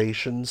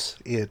novelizations.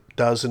 It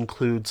does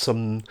include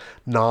some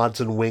nods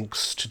and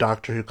winks to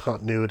Doctor Who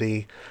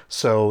continuity,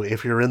 so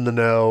if you're in the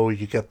know,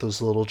 you get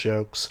those little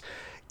jokes.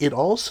 It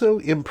also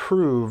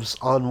improves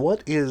on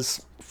what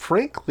is,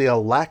 frankly, a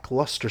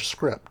lackluster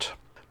script,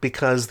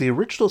 because the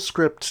original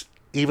script,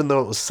 even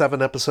though it was 7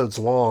 episodes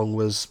long,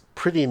 was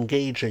pretty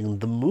engaging.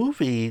 The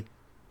movie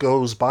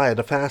goes by at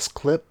a fast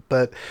clip,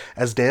 but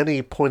as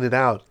Danny pointed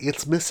out,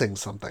 it's missing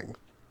something.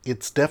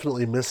 It's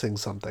definitely missing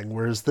something,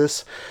 whereas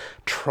this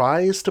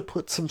tries to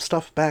put some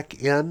stuff back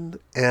in,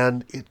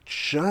 and it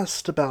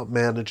just about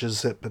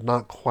manages it, but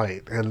not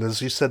quite. And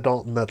as you said,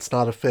 Dalton, that's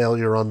not a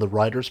failure on the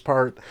writer's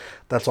part.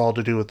 That's all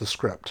to do with the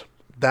script.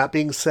 That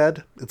being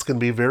said, it's going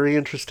to be very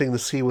interesting to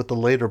see what the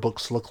later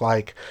books look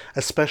like,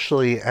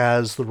 especially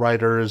as the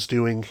writer is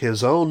doing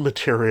his own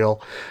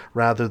material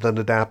rather than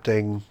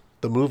adapting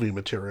the movie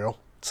material,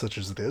 such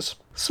as it is.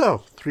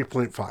 So,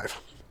 3.5.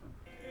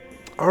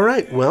 All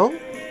right, well,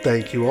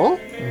 thank you all.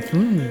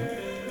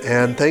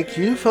 And thank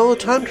you, fellow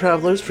time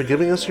travelers, for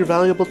giving us your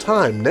valuable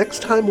time.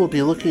 Next time we'll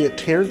be looking at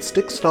Terrence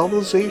Dick's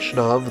novelization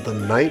of The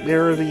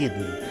Nightmare of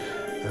Eden.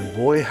 And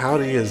boy,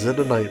 howdy is it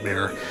a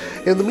nightmare.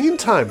 In the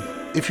meantime,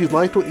 if you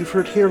liked what you've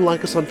heard here,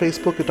 like us on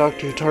Facebook at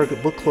Dr. Who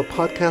Target Book Club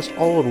Podcast,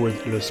 all in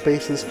words no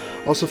spaces.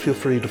 Also feel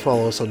free to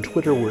follow us on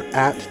Twitter. We're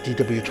at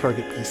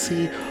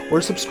DWTargetPC,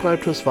 or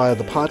subscribe to us via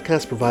the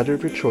podcast provider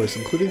of your choice,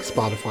 including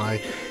Spotify.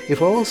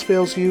 If all else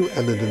fails you,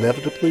 and it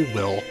inevitably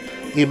will,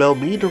 email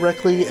me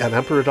directly at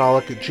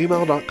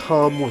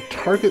emperadolic@gmail.com with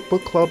Target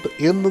Book Club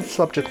in the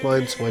subject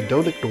line so I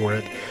don't ignore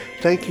it.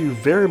 Thank you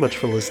very much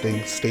for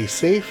listening. Stay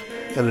safe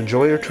and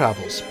enjoy your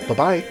travels.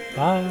 Bye-bye.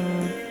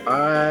 Bye.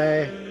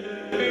 Bye.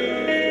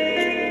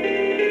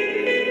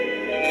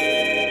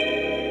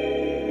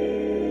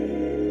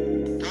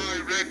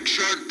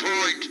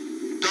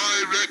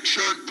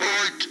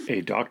 A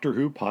Doctor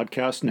Who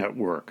Podcast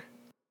Network.